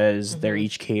 because they're Mm-hmm.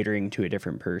 each catering to a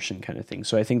different person, kind of thing.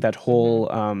 So I think that Mm-hmm. whole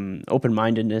open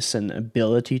mindedness and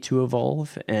ability to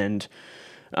evolve and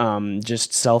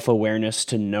just self awareness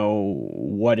to know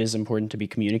what is important to be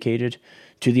communicated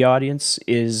to the audience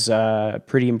is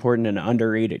pretty important and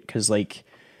underrated. Because, like,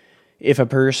 if a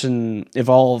person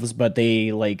evolves but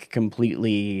they like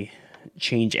completely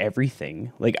change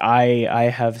everything, like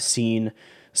I have seen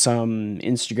some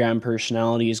Instagram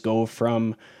personalities go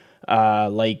from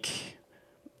like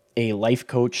a life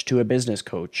coach to a business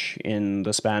coach in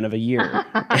the span of a year,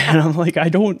 and I'm like, I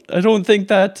don't think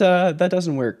that that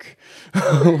doesn't work.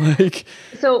 Like,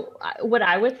 So what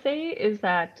I would say is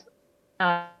that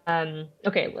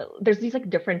okay, well, there's these like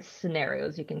different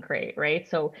scenarios you can create, right?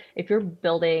 So if you're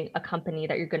building a company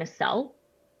that you're going to sell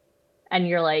and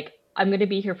you're like, I'm going to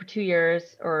be here for 2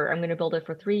 years or I'm going to build it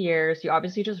for 3 years, you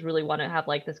obviously just really want to have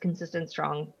like this consistent,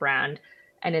 strong brand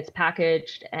and it's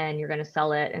packaged and you're going to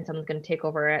sell it and someone's going to take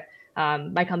over it.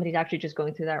 My company's actually just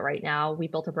going through that right now. We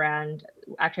built a brand.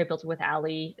 Actually, I built it with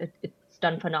Ali. It's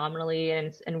done phenomenally,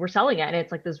 and we're selling it. And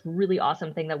it's like this really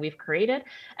awesome thing that we've created,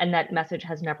 and that message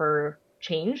has never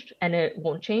changed, and it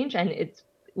won't change. And it's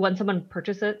when someone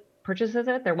purchases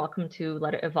it, they're welcome to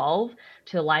let it evolve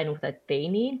to align with what they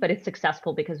need. But it's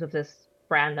successful because of this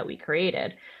brand that we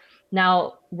created.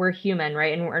 Now we're human,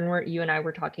 right? And you and I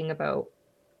were talking about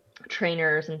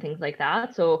trainers and things like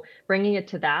that. So bringing it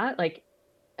to that, like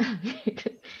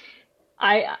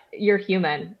you're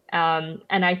human.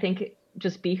 And I think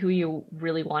just be who you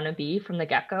really want to be from the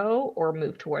get-go or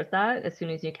move towards that as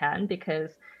soon as you can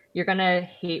because you're going to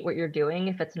hate what you're doing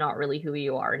if it's not really who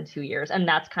you are in 2 years. And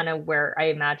that's kind of where I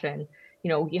imagine,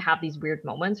 you have these weird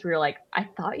moments where you're like, I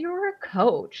thought you were a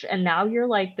coach and now you're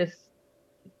like this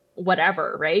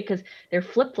whatever, right? Because they're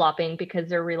flip-flopping because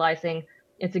they're realizing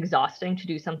it's exhausting to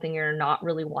do something you're not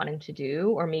really wanting to do,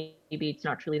 or maybe it's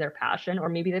not truly their passion, or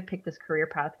maybe they picked this career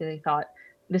path because they thought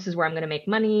this is where I'm going to make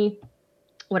money,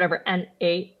 whatever. And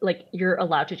like you're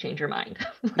allowed to change your mind.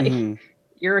 Like mhm.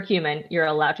 you're a human, you're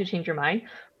allowed to change your mind.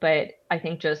 But I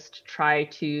think just try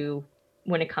to,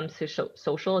 when it comes to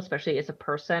social, especially as a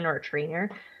person or a trainer,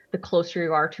 the closer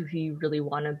you are to who you really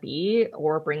want to be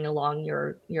or bring along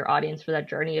your audience for that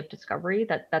journey of discovery,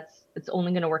 that's it's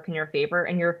only going to work in your favor.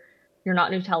 And you're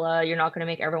not Nutella, you're not going to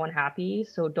make everyone happy,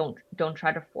 so don't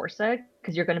try to force it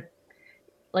because you're going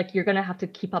to have to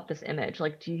keep up this image.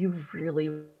 Like, do you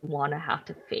really want to have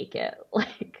to fake it?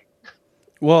 Like,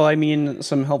 Well, I mean,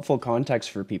 some helpful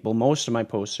context for people. Most of my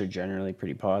posts are generally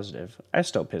pretty positive. I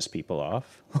still piss people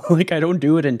off. Like, I don't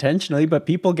do it intentionally, but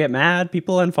people get mad,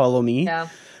 people unfollow me. yeah,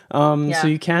 So yeah,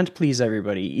 you can't please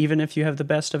everybody, even if you have the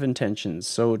best of intentions.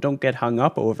 So don't get hung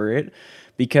up over it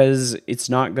because it's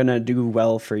not gonna do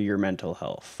well for your mental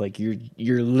health. Like you're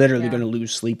literally yeah. gonna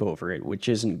lose sleep over it, which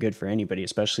isn't good for anybody,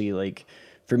 especially like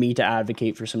for me to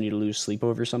advocate for somebody to lose sleep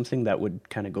over something that would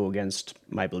kind of go against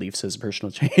my beliefs as a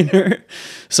personal trainer.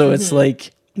 So it's Mm-hmm.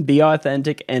 like be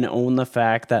authentic and own the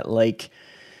fact that like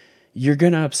you're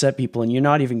going to upset people and you're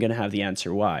not even going to have the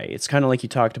answer why. It's kind of like you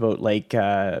talked about, like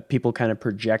people kind of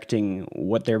projecting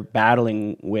what they're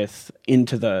battling with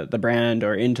into the brand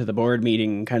or into the board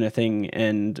meeting kind of thing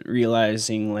and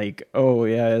realizing like, oh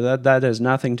yeah, that has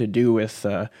nothing to do with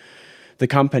the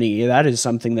company. That is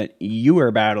something that you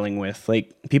are battling with.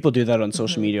 Like people do that on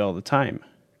social Mm-hmm. media all the time.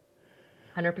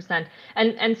 100%.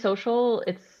 And social,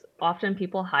 it's often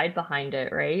people hide behind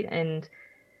it, right? And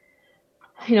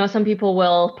some people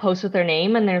will post with their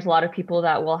name, and there's a lot of people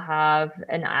that will have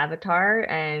an avatar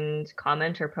and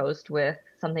comment or post with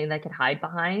something they could hide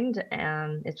behind.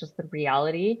 And it's just the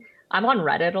reality. I'm on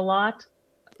Reddit a lot.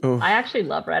 Oh, I actually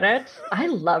love Reddit. I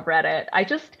love Reddit. I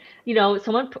just,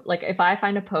 someone like if I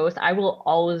find a post, I will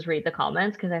always read the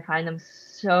comments because I find them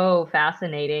so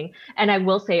fascinating. And I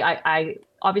will say I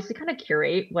obviously kind of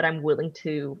curate what I'm willing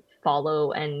to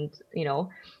follow and,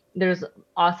 there's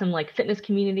awesome like fitness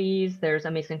communities, there's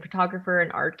amazing photographer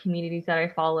and art communities that I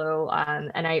follow.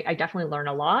 And I definitely learn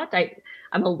a lot.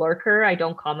 I'm a lurker. I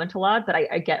don't comment a lot, but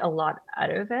I get a lot out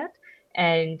of it.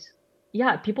 And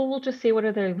yeah, people will just say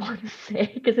whatever they want to say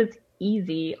because it's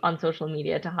easy on social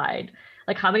media to hide.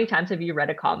 Like, how many times have you read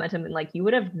a comment and been like, you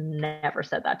would have never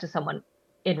said that to someone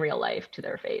in real life to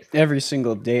their face. Every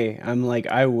single day. I'm like,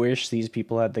 I wish these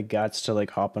people had the guts to like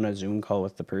hop on a Zoom call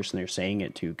with the person they're saying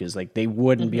it to, because like they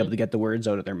wouldn't be able Hmm. to get the words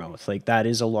out of their mouth. Like that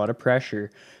is a lot of pressure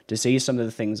to say some of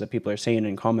the things that people are saying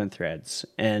in comment threads,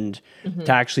 and to Hmm.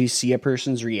 actually see a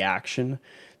person's reaction,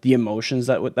 the emotions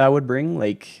that that would bring.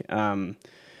 Like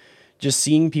just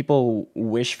seeing people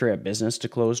wish for a business to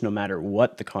close, no matter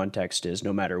what the context is,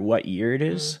 no matter what year it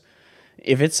Mm. is.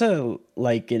 If it's a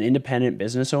like an independent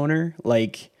business owner,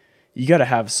 like you got to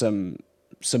have some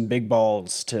big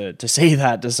balls to say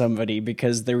that to somebody,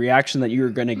 because the reaction that you're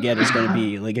going to get is going to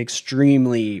be like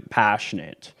extremely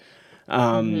passionate.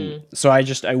 Hmm. So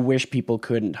I wish people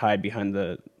couldn't hide behind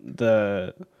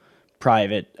the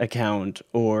private account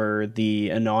or the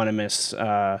anonymous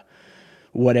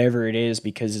whatever it is,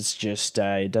 because it's just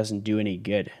it doesn't do any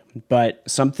good. But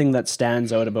something that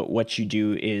stands out about what you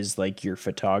do is like your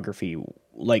photography.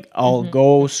 Like I'll Hmm.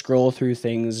 go scroll through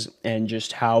things, and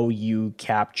just how you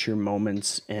capture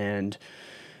moments, and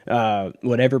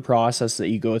whatever process that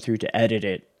you go through to edit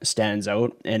it stands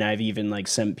out. And I've even like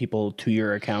sent people to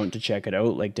your account to check it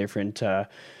out, like different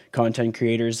content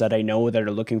creators that I know that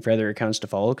are looking for other accounts to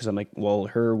follow, because I'm like, well,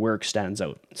 her work stands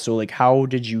out. So like, how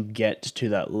did you get to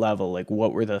that level? Like,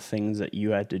 what were the things that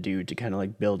you had to do to kind of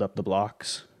like build up the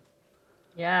blocks?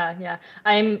 Yeah, yeah.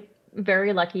 I'm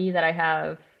very lucky that I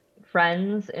have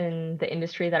friends in the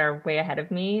industry that are way ahead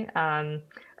of me.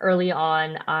 Early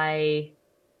on, I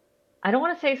don't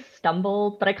want to say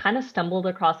stumbled, but I kind of stumbled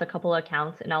across a couple of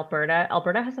accounts in Alberta.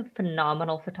 Alberta has a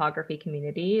phenomenal photography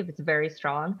community. It's very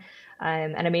strong.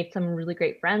 And I made some really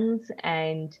great friends.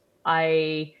 And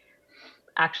I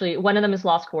actually, one of them is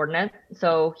Lost Coordinate.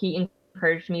 So he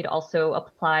encouraged me to also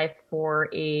apply for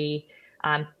a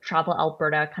Travel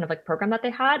Alberta kind of like program that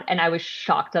they had. And I was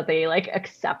shocked that they like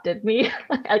accepted me.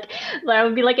 Like I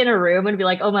would be like in a room and be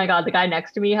like, oh my God, the guy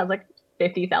next to me has like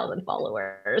 50,000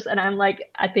 followers. And I'm like,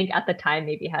 I think at the time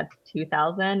maybe had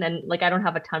 2,000. And like I don't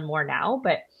have a ton more now,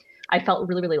 but I felt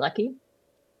really, really lucky.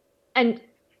 And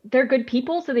they're good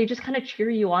people, so they just kind of cheer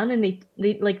you on, and they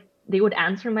like they would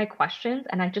answer my questions,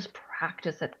 and I just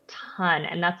practice a ton.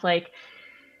 And that's like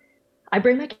I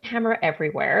bring my camera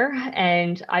everywhere,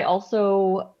 and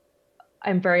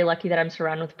I'm very lucky that I'm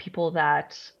surrounded with people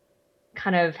that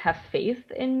kind of have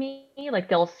faith in me. Like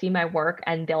they'll see my work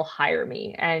and they'll hire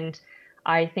me. And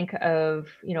I think of,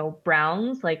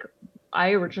 Browns, like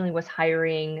I originally was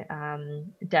hiring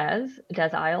Des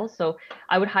Isles. So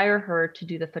I would hire her to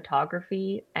do the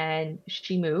photography, and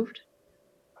she moved.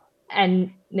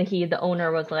 And Naheed, the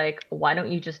owner, was like, why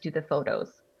don't you just do the photos?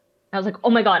 I was like, oh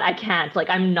my God, I can't. Like,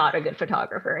 I'm not a good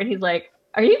photographer. And he's like,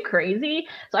 are you crazy?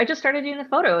 So I just started doing the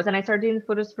photos, and I started doing the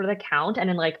photos for the account. And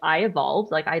then, like, I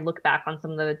evolved. Like, I look back on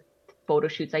some of the photo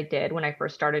shoots I did when I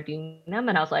first started doing them.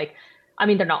 And I was like, I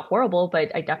mean, they're not horrible,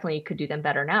 but I definitely could do them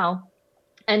better now.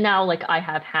 And now, like, I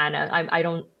have Hannah. I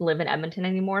don't live in Edmonton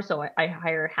anymore. So I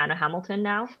hire Hannah Hamilton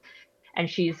now, and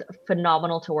she's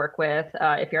phenomenal to work with.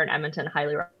 If you're in Edmonton,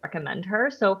 highly recommend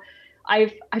her. So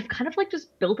I've kind of like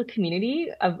just built a community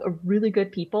of really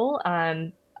good people.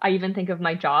 I even think of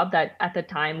my job that at the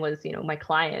time was, my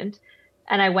client.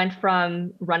 And I went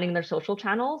from running their social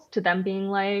channels to them being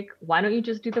like, why don't you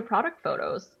just do the product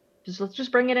photos? Let's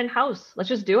just bring it in house. Let's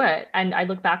just do it. And I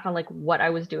look back on like what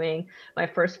I was doing my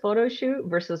first photo shoot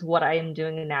versus what I am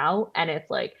doing now. And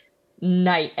it's like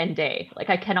night and day.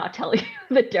 Like I cannot tell you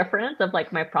the difference of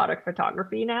like my product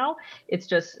photography now. It's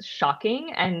just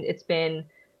shocking. And it's been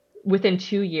within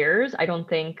 2 years. I don't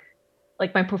think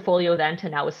like my portfolio then to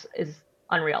now is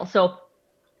unreal. So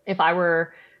if I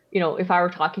were, if I were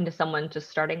talking to someone just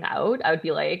starting out, I would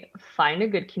be like, find a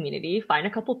good community, find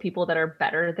a couple people that are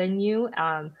better than you.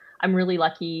 I'm really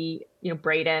lucky,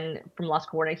 Braden from Lost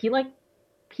Coordinate,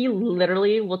 he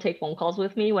literally will take phone calls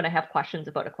with me when I have questions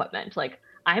about equipment. Like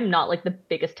I'm not like the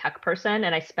biggest tech person,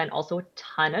 and I spend also a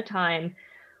ton of time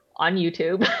on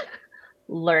YouTube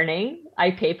learning. I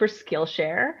pay for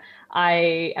Skillshare.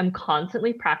 I am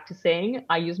constantly practicing.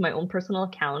 I use my own personal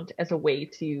account as a way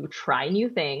to try new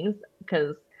things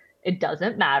because it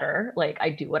doesn't matter. Like I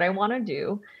do what I want to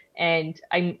do. And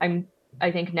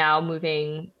I think now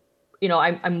moving,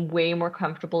 I'm way more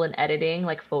comfortable in editing,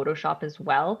 like Photoshop as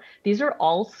well. These are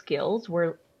all skills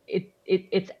where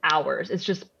it's hours. It's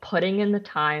just putting in the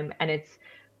time, and it's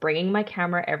bringing my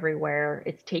camera everywhere.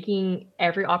 It's taking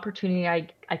every opportunity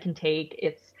I can take.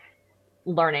 It's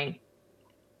learning.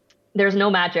 There's no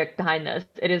magic behind this.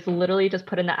 It is literally just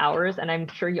put in the hours, and I'm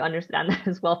sure you understand that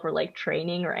as well for like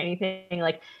training or anything,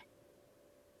 like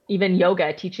even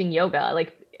yoga, teaching yoga,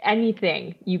 like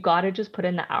anything. You got to just put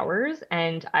in the hours,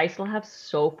 and I still have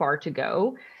so far to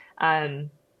go. Um,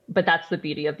 but that's the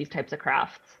beauty of these types of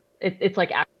crafts. It's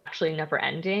like actually never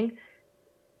ending.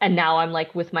 And now I'm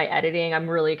like with my editing, I'm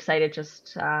really excited.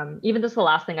 Just even this is the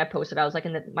last thing I posted. I was like,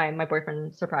 my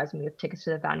boyfriend surprised me with tickets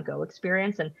to the Van Gogh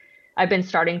experience, and I've been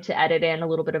starting to edit in a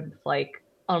little bit of like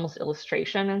almost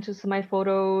illustration into some of my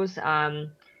photos.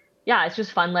 Yeah, it's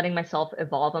just fun letting myself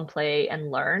evolve and play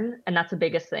and learn, and that's the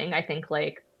biggest thing. I think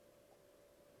like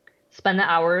spend the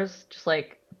hours just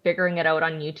like figuring it out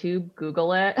on YouTube,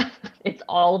 Google it. It's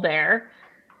all there.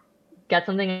 Get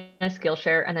something in a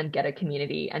Skillshare and then get a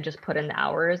community and just put in the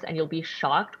hours and you'll be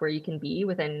shocked where you can be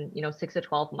within, 6 to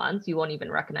 12 months. You won't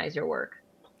even recognize your work.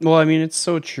 Well, I mean, it's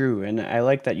so true, and I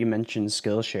like that you mentioned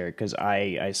Skillshare because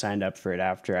I signed up for it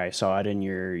after I saw it in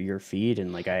your feed,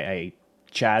 and like I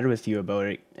chatted with you about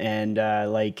it, and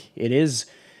like it is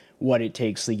what it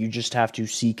takes. Like you just have to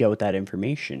seek out that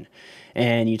information.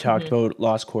 And you talked Hmm. about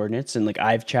lost coordinates, and like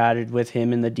I've chatted with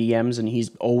him in the DMs, and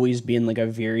he's always been like a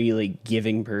very like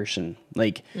giving person.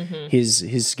 Like Hmm.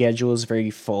 his schedule is very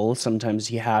full. Sometimes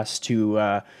he has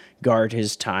to guard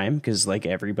his time because like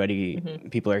everybody, Hmm.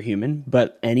 people are human.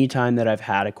 But anytime that I've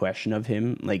had a question of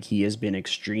him, like he has been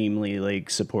extremely like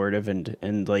supportive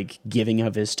and like giving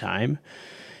of his time.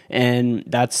 And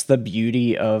that's the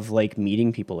beauty of like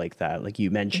meeting people like that. Like you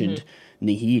mentioned Hmm.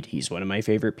 Nahid, he's one of my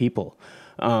favorite people.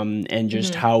 And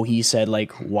just Hmm. how he said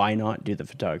like, why not do the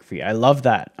photography? I love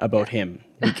that about Yeah. him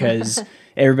because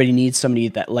everybody needs somebody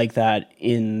that like that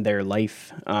in their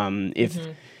life. Hmm.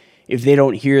 If they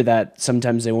don't hear that,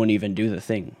 sometimes they won't even do the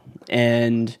thing.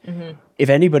 And Hmm. if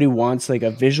anybody wants like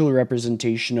a visual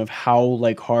representation of how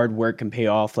like hard work can pay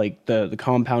off, like the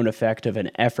compound effect of an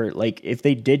effort, like if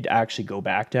they did actually go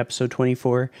back to episode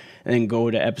 24 and then go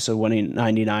to episode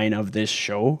 199 of this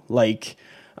show, like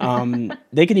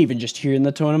they can even just hear in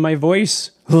the tone of my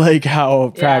voice like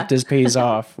how Yeah. practice pays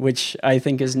off, which I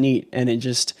think is neat. And it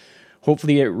just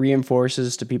hopefully it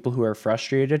reinforces to people who are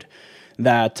frustrated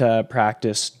that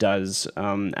practice does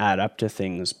add up to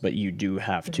things, but you do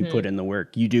have to put Hmm. in the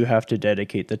work. You do have to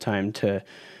dedicate the time to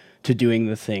doing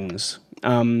the things.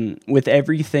 With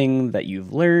everything that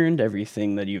you've learned,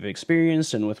 everything that you've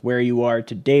experienced, and with where you are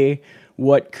today,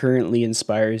 what currently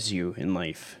inspires you in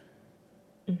life?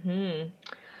 Hmm.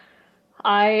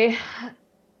 I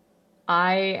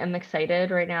I am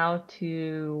excited right now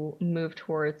to move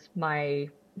towards my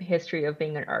history of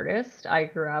being an artist. I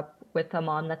grew up with a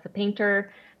mom that's a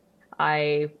painter.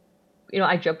 I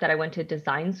I joked that I went to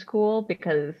design school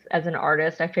because as an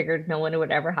artist, I figured no one would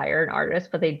ever hire an artist,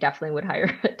 but they definitely would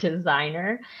hire a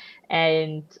designer.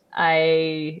 And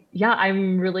yeah,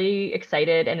 I'm really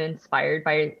excited and inspired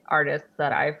by artists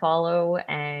that I follow.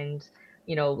 And,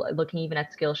 looking even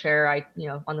at Skillshare,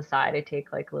 on the side, I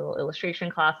take like little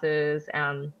illustration classes.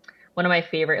 One of my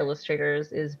favorite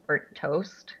illustrators is Burnt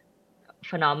Toast,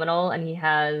 phenomenal, and he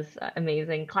has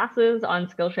amazing classes on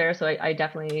Skillshare. So I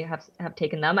definitely have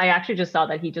taken them. I actually just saw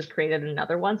that he just created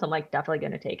another one, so I'm like definitely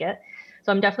going to take it.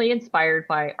 So I'm definitely inspired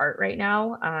by art right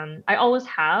now. I always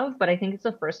have, but I think it's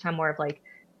the first time where I've like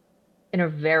in a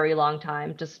very long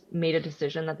time just made a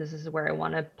decision that this is where I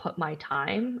want to put my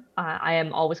time. I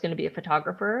am always going to be a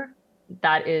photographer.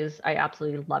 That is, I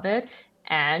absolutely love it.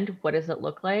 And what does it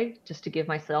look like? Just to give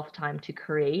myself time to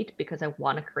create because I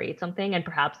want to create something. And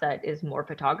perhaps that is more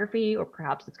photography, or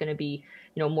perhaps it's going to be,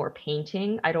 more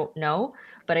painting. I don't know.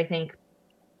 But I think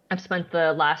I've spent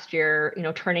the last year,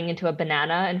 turning into a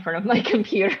banana in front of my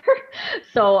computer.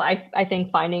 So I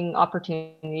think finding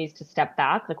opportunities to step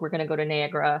back, like we're going to go to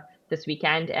Niagara this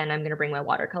weekend and I'm going to bring my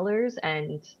watercolors.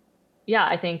 And yeah,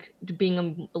 I think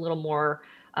being a little more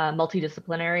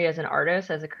multidisciplinary as an artist,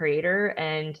 as a creator,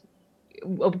 and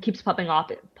what keeps popping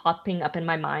up in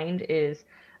my mind is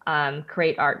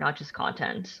create art, not just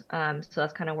content. So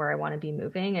that's kind of where I want to be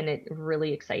moving, and it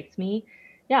really excites me.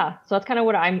 Yeah, so that's kind of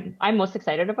what I'm most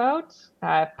excited about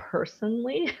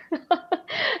personally.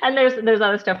 And there's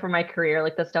other stuff for my career,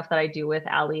 like the stuff that I do with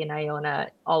Ali and Iona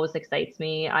always excites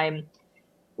me.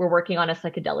 We're working on a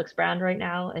psychedelics brand right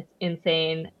now. It's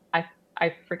insane.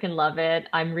 I freaking love it.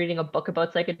 I'm reading a book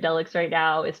about psychedelics right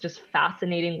now. It's just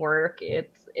fascinating work.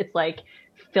 It's like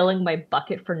filling my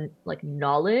bucket for like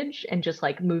knowledge and just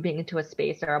like moving into a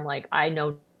space where I'm like, I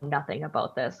know nothing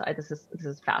about this. This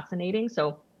is fascinating.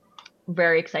 So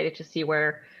very excited to see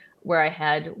where I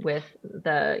head with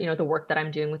the work that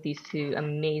I'm doing with these two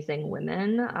amazing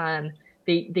women.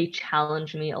 They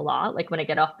challenge me a lot. Like when I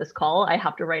get off this call, I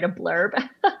have to write a blurb.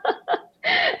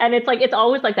 And it's like it's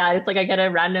always like that. It's like I get a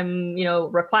random,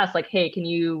 request like, "Hey, can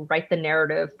you write the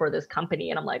narrative for this company?"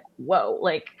 And I'm like, "Whoa,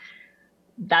 like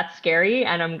that's scary."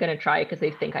 And I'm gonna try because they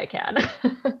think I can.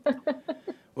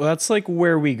 Well, that's like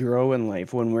where we grow in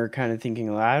life when we're kind of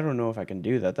thinking, "Well, I don't know if I can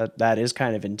do that." That is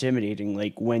kind of intimidating.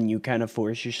 Like when you kind of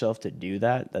force yourself to do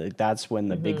that, that's when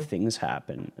the big Mm-hmm. things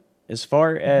happen. As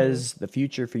far Mm-hmm. as the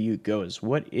future for you goes,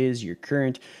 what is your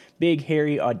current big,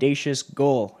 hairy, audacious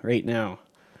goal right now?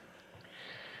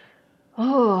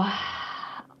 Oh,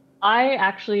 I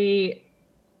actually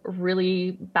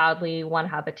really badly want to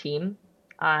have a team.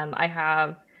 I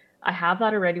have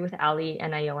that already with Ali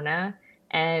and Iona,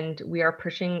 and we are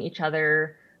pushing each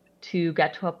other to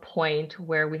get to a point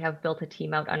where we have built a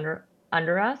team out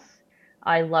under us.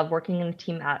 I love working in a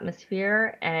team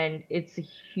atmosphere, and it's a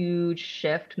huge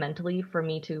shift mentally for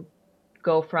me to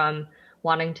go from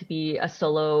wanting to be a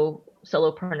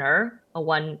solopreneur, a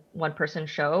one person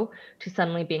show, to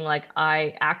suddenly being like,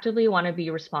 I actively want to be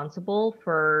responsible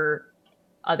for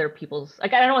other people's,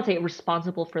 like, I don't want to say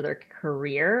responsible for their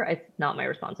career. It's not my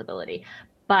responsibility,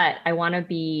 but I want to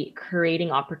be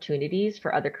creating opportunities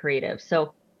for other creatives.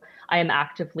 So I am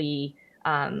actively,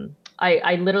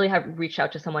 I literally have reached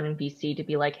out to someone in BC to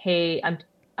be like, hey,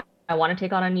 I want to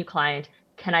take on a new client.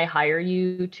 Can I hire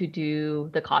you to do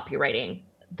the copywriting?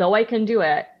 Though I can do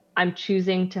it, I'm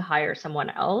choosing to hire someone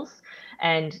else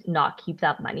and not keep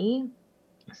that money.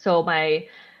 So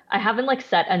I haven't like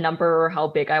set a number or how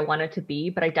big I want it to be,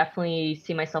 but I definitely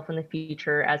see myself in the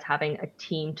future as having a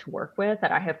team to work with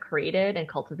that I have created and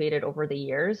cultivated over the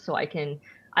years so I can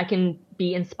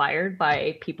be inspired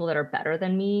by people that are better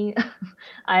than me.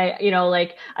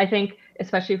 Like I think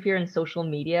especially if you're in social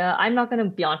media, I'm not going to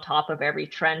be on top of every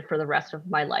trend for the rest of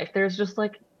my life. There's just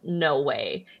like no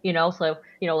way, so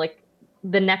like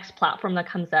the next platform that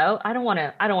comes out, I don't want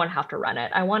to have to run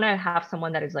it. I want to have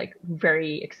someone that is like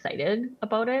very excited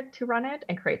about it to run it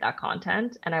and create that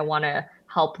content. And I want to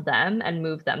help them and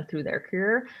move them through their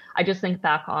career. I just think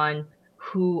back on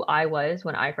who I was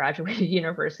when I graduated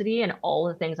university and all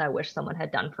the things I wish someone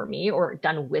had done for me or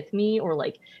done with me or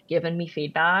like given me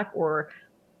feedback or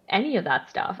any of that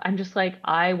stuff. I'm just like,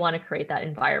 I want to create that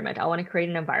environment. I want to create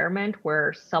an environment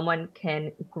where someone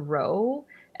can grow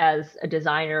as a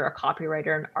designer, a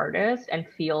copywriter, an artist, and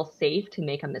feel safe to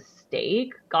make a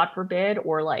mistake, God forbid,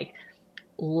 or like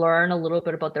learn a little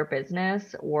bit about their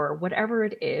business or whatever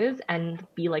it is and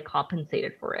be like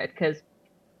compensated for it. Because,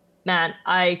 man,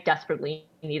 I desperately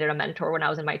needed a mentor when I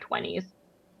was in my 20s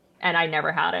and I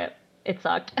never had it. It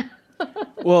sucked.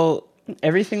 Well,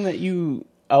 everything that you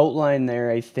outline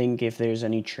there, I think if there's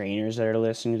any trainers that are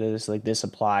listening to this, like this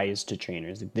applies to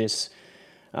trainers. Like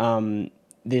um,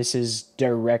 this is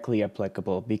directly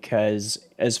applicable because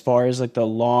as far as like the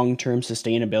long-term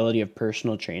sustainability of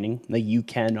personal training, like you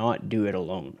cannot do it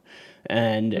alone.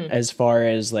 And Mm, as far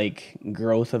as like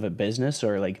growth of a business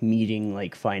or like meeting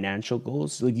like financial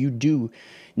goals, like you do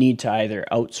need to either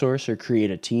outsource or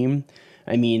create a team.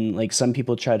 I mean, like some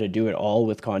people try to do it all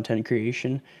with content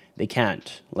creation. They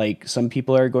can't. Like some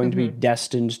people are going to be hmm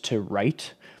destined to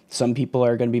write. Some people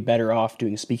are going to be better off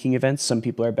doing speaking events. Some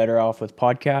people are better off with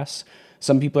podcasts.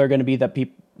 Some people are going to be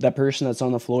that person that's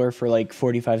on the floor for like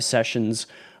 45 sessions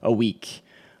a week.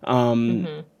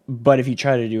 hmm But if you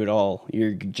try to do it all,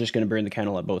 you're just going to burn the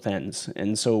candle at both ends.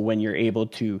 And so when you're able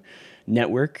to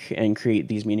network and create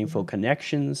these meaningful hmm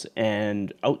connections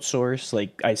and outsource,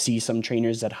 like I see some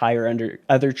trainers that hire under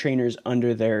other trainers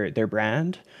under their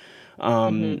brand.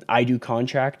 hmm I do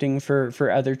contracting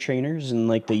for other trainers in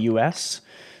like the US.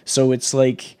 So it's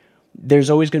like there's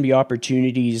always going to be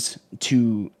opportunities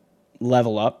to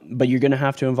level up, but you're going to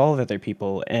have to involve other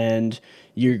people and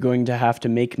you're going to have to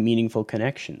make meaningful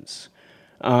connections.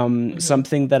 hmm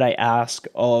Something that I ask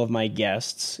all of my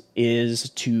guests is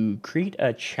to create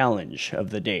a challenge of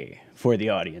the day for the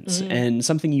audience hmm and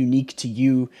something unique to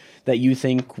you that you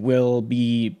think will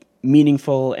be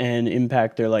meaningful and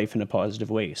impact their life in a positive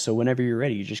way. So whenever you're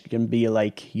ready, you just can be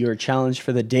like your challenge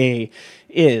for the day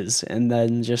is, and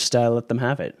then just let them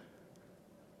have it.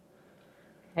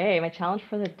 Hey, my challenge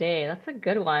for the day. That's a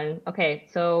good one. Okay,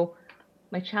 so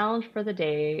my challenge for the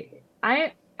day,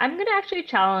 I'm gonna actually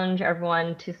challenge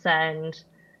everyone to send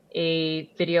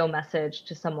a video message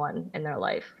to someone in their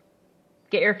life.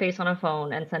 Get your face on a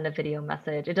phone and send a video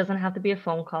message. It doesn't have to be a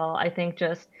phone call. I think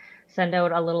just send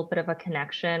out a little bit of a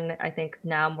connection. I think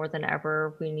now more than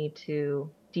ever, we need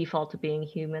to default to being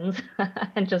humans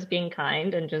and just being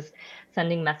kind and just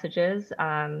sending messages.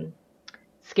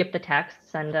 Skip the text,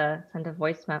 send a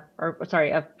voice memo or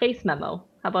sorry, a face memo.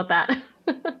 How about that?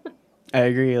 I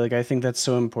agree. Like, I think that's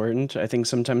so important. I think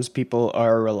sometimes people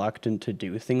are reluctant to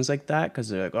do things like that because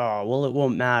they're like, oh, well, it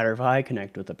won't matter if I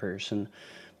connect with a person.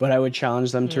 But I would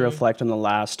challenge them to Mm, reflect on the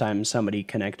last time somebody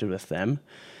connected with them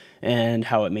and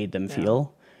how it made them yeah.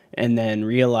 feel. and then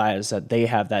realize that they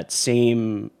have that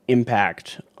same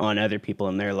impact on other people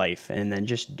in their life, and then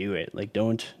just do it. Like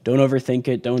don't overthink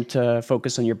it. Don't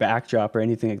focus on your backdrop or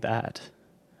anything like that.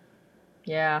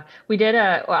 Yeah,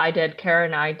 I did, Kara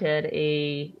and I did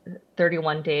a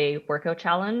 31-day workout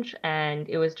challenge, and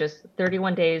it was just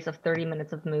 31 days of 30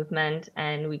 minutes of movement.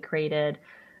 And we created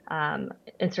um,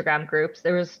 Instagram groups.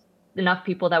 There was enough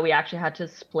people that we actually had to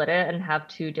split it and have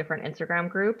two different Instagram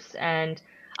groups. And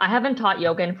I haven't taught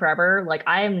yoga in forever. Like,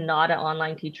 I am not an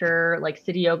online teacher. Like,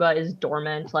 city yoga is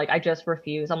dormant. Like, I just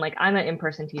refuse. I'm like, I'm an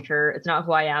in-person teacher. It's not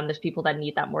who I am. There's people that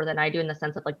need that more than I do, in the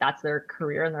sense of like that's their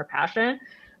career and their passion.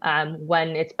 When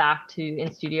it's back to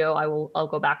in studio, I'll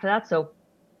go back to that. So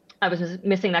I was just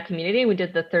missing that community. We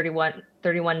did the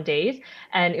 31 days,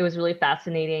 and it was really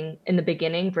fascinating in the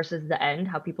beginning versus the end,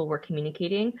 how people were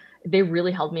communicating. They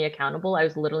really held me accountable. I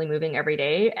was literally moving every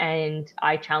day, and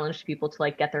I challenged people to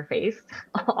like get their face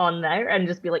on there and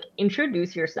just be like,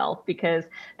 introduce yourself, because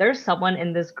there's someone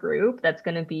in this group that's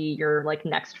going to be your like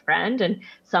next friend. And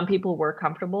some people were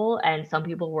comfortable and some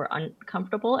people were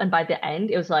uncomfortable. And by the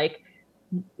end, it was like,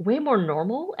 way more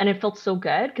normal, and it felt so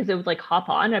good because it would like hop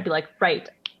on and I'd be like, right,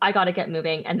 I got to get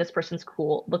moving, and this person's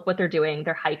cool, look what they're doing,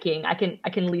 they're hiking, I can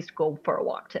at least go for a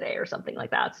walk today or something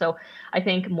like that. So I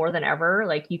think more than ever,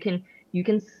 like you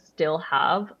can still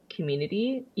have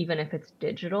community even if it's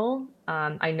digital.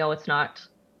 I know it's not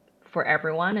for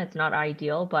everyone, it's not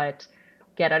ideal, but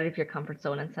get out of your comfort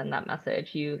zone and send that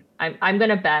message. I'm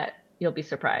gonna bet you'll be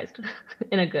surprised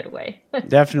in a good way.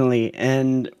 Definitely.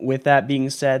 And with that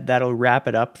being said, that'll wrap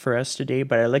it up for us today.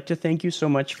 But I'd like to thank you so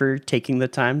much for taking the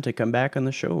time to come back on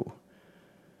the show.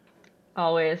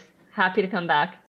 Always happy to come back.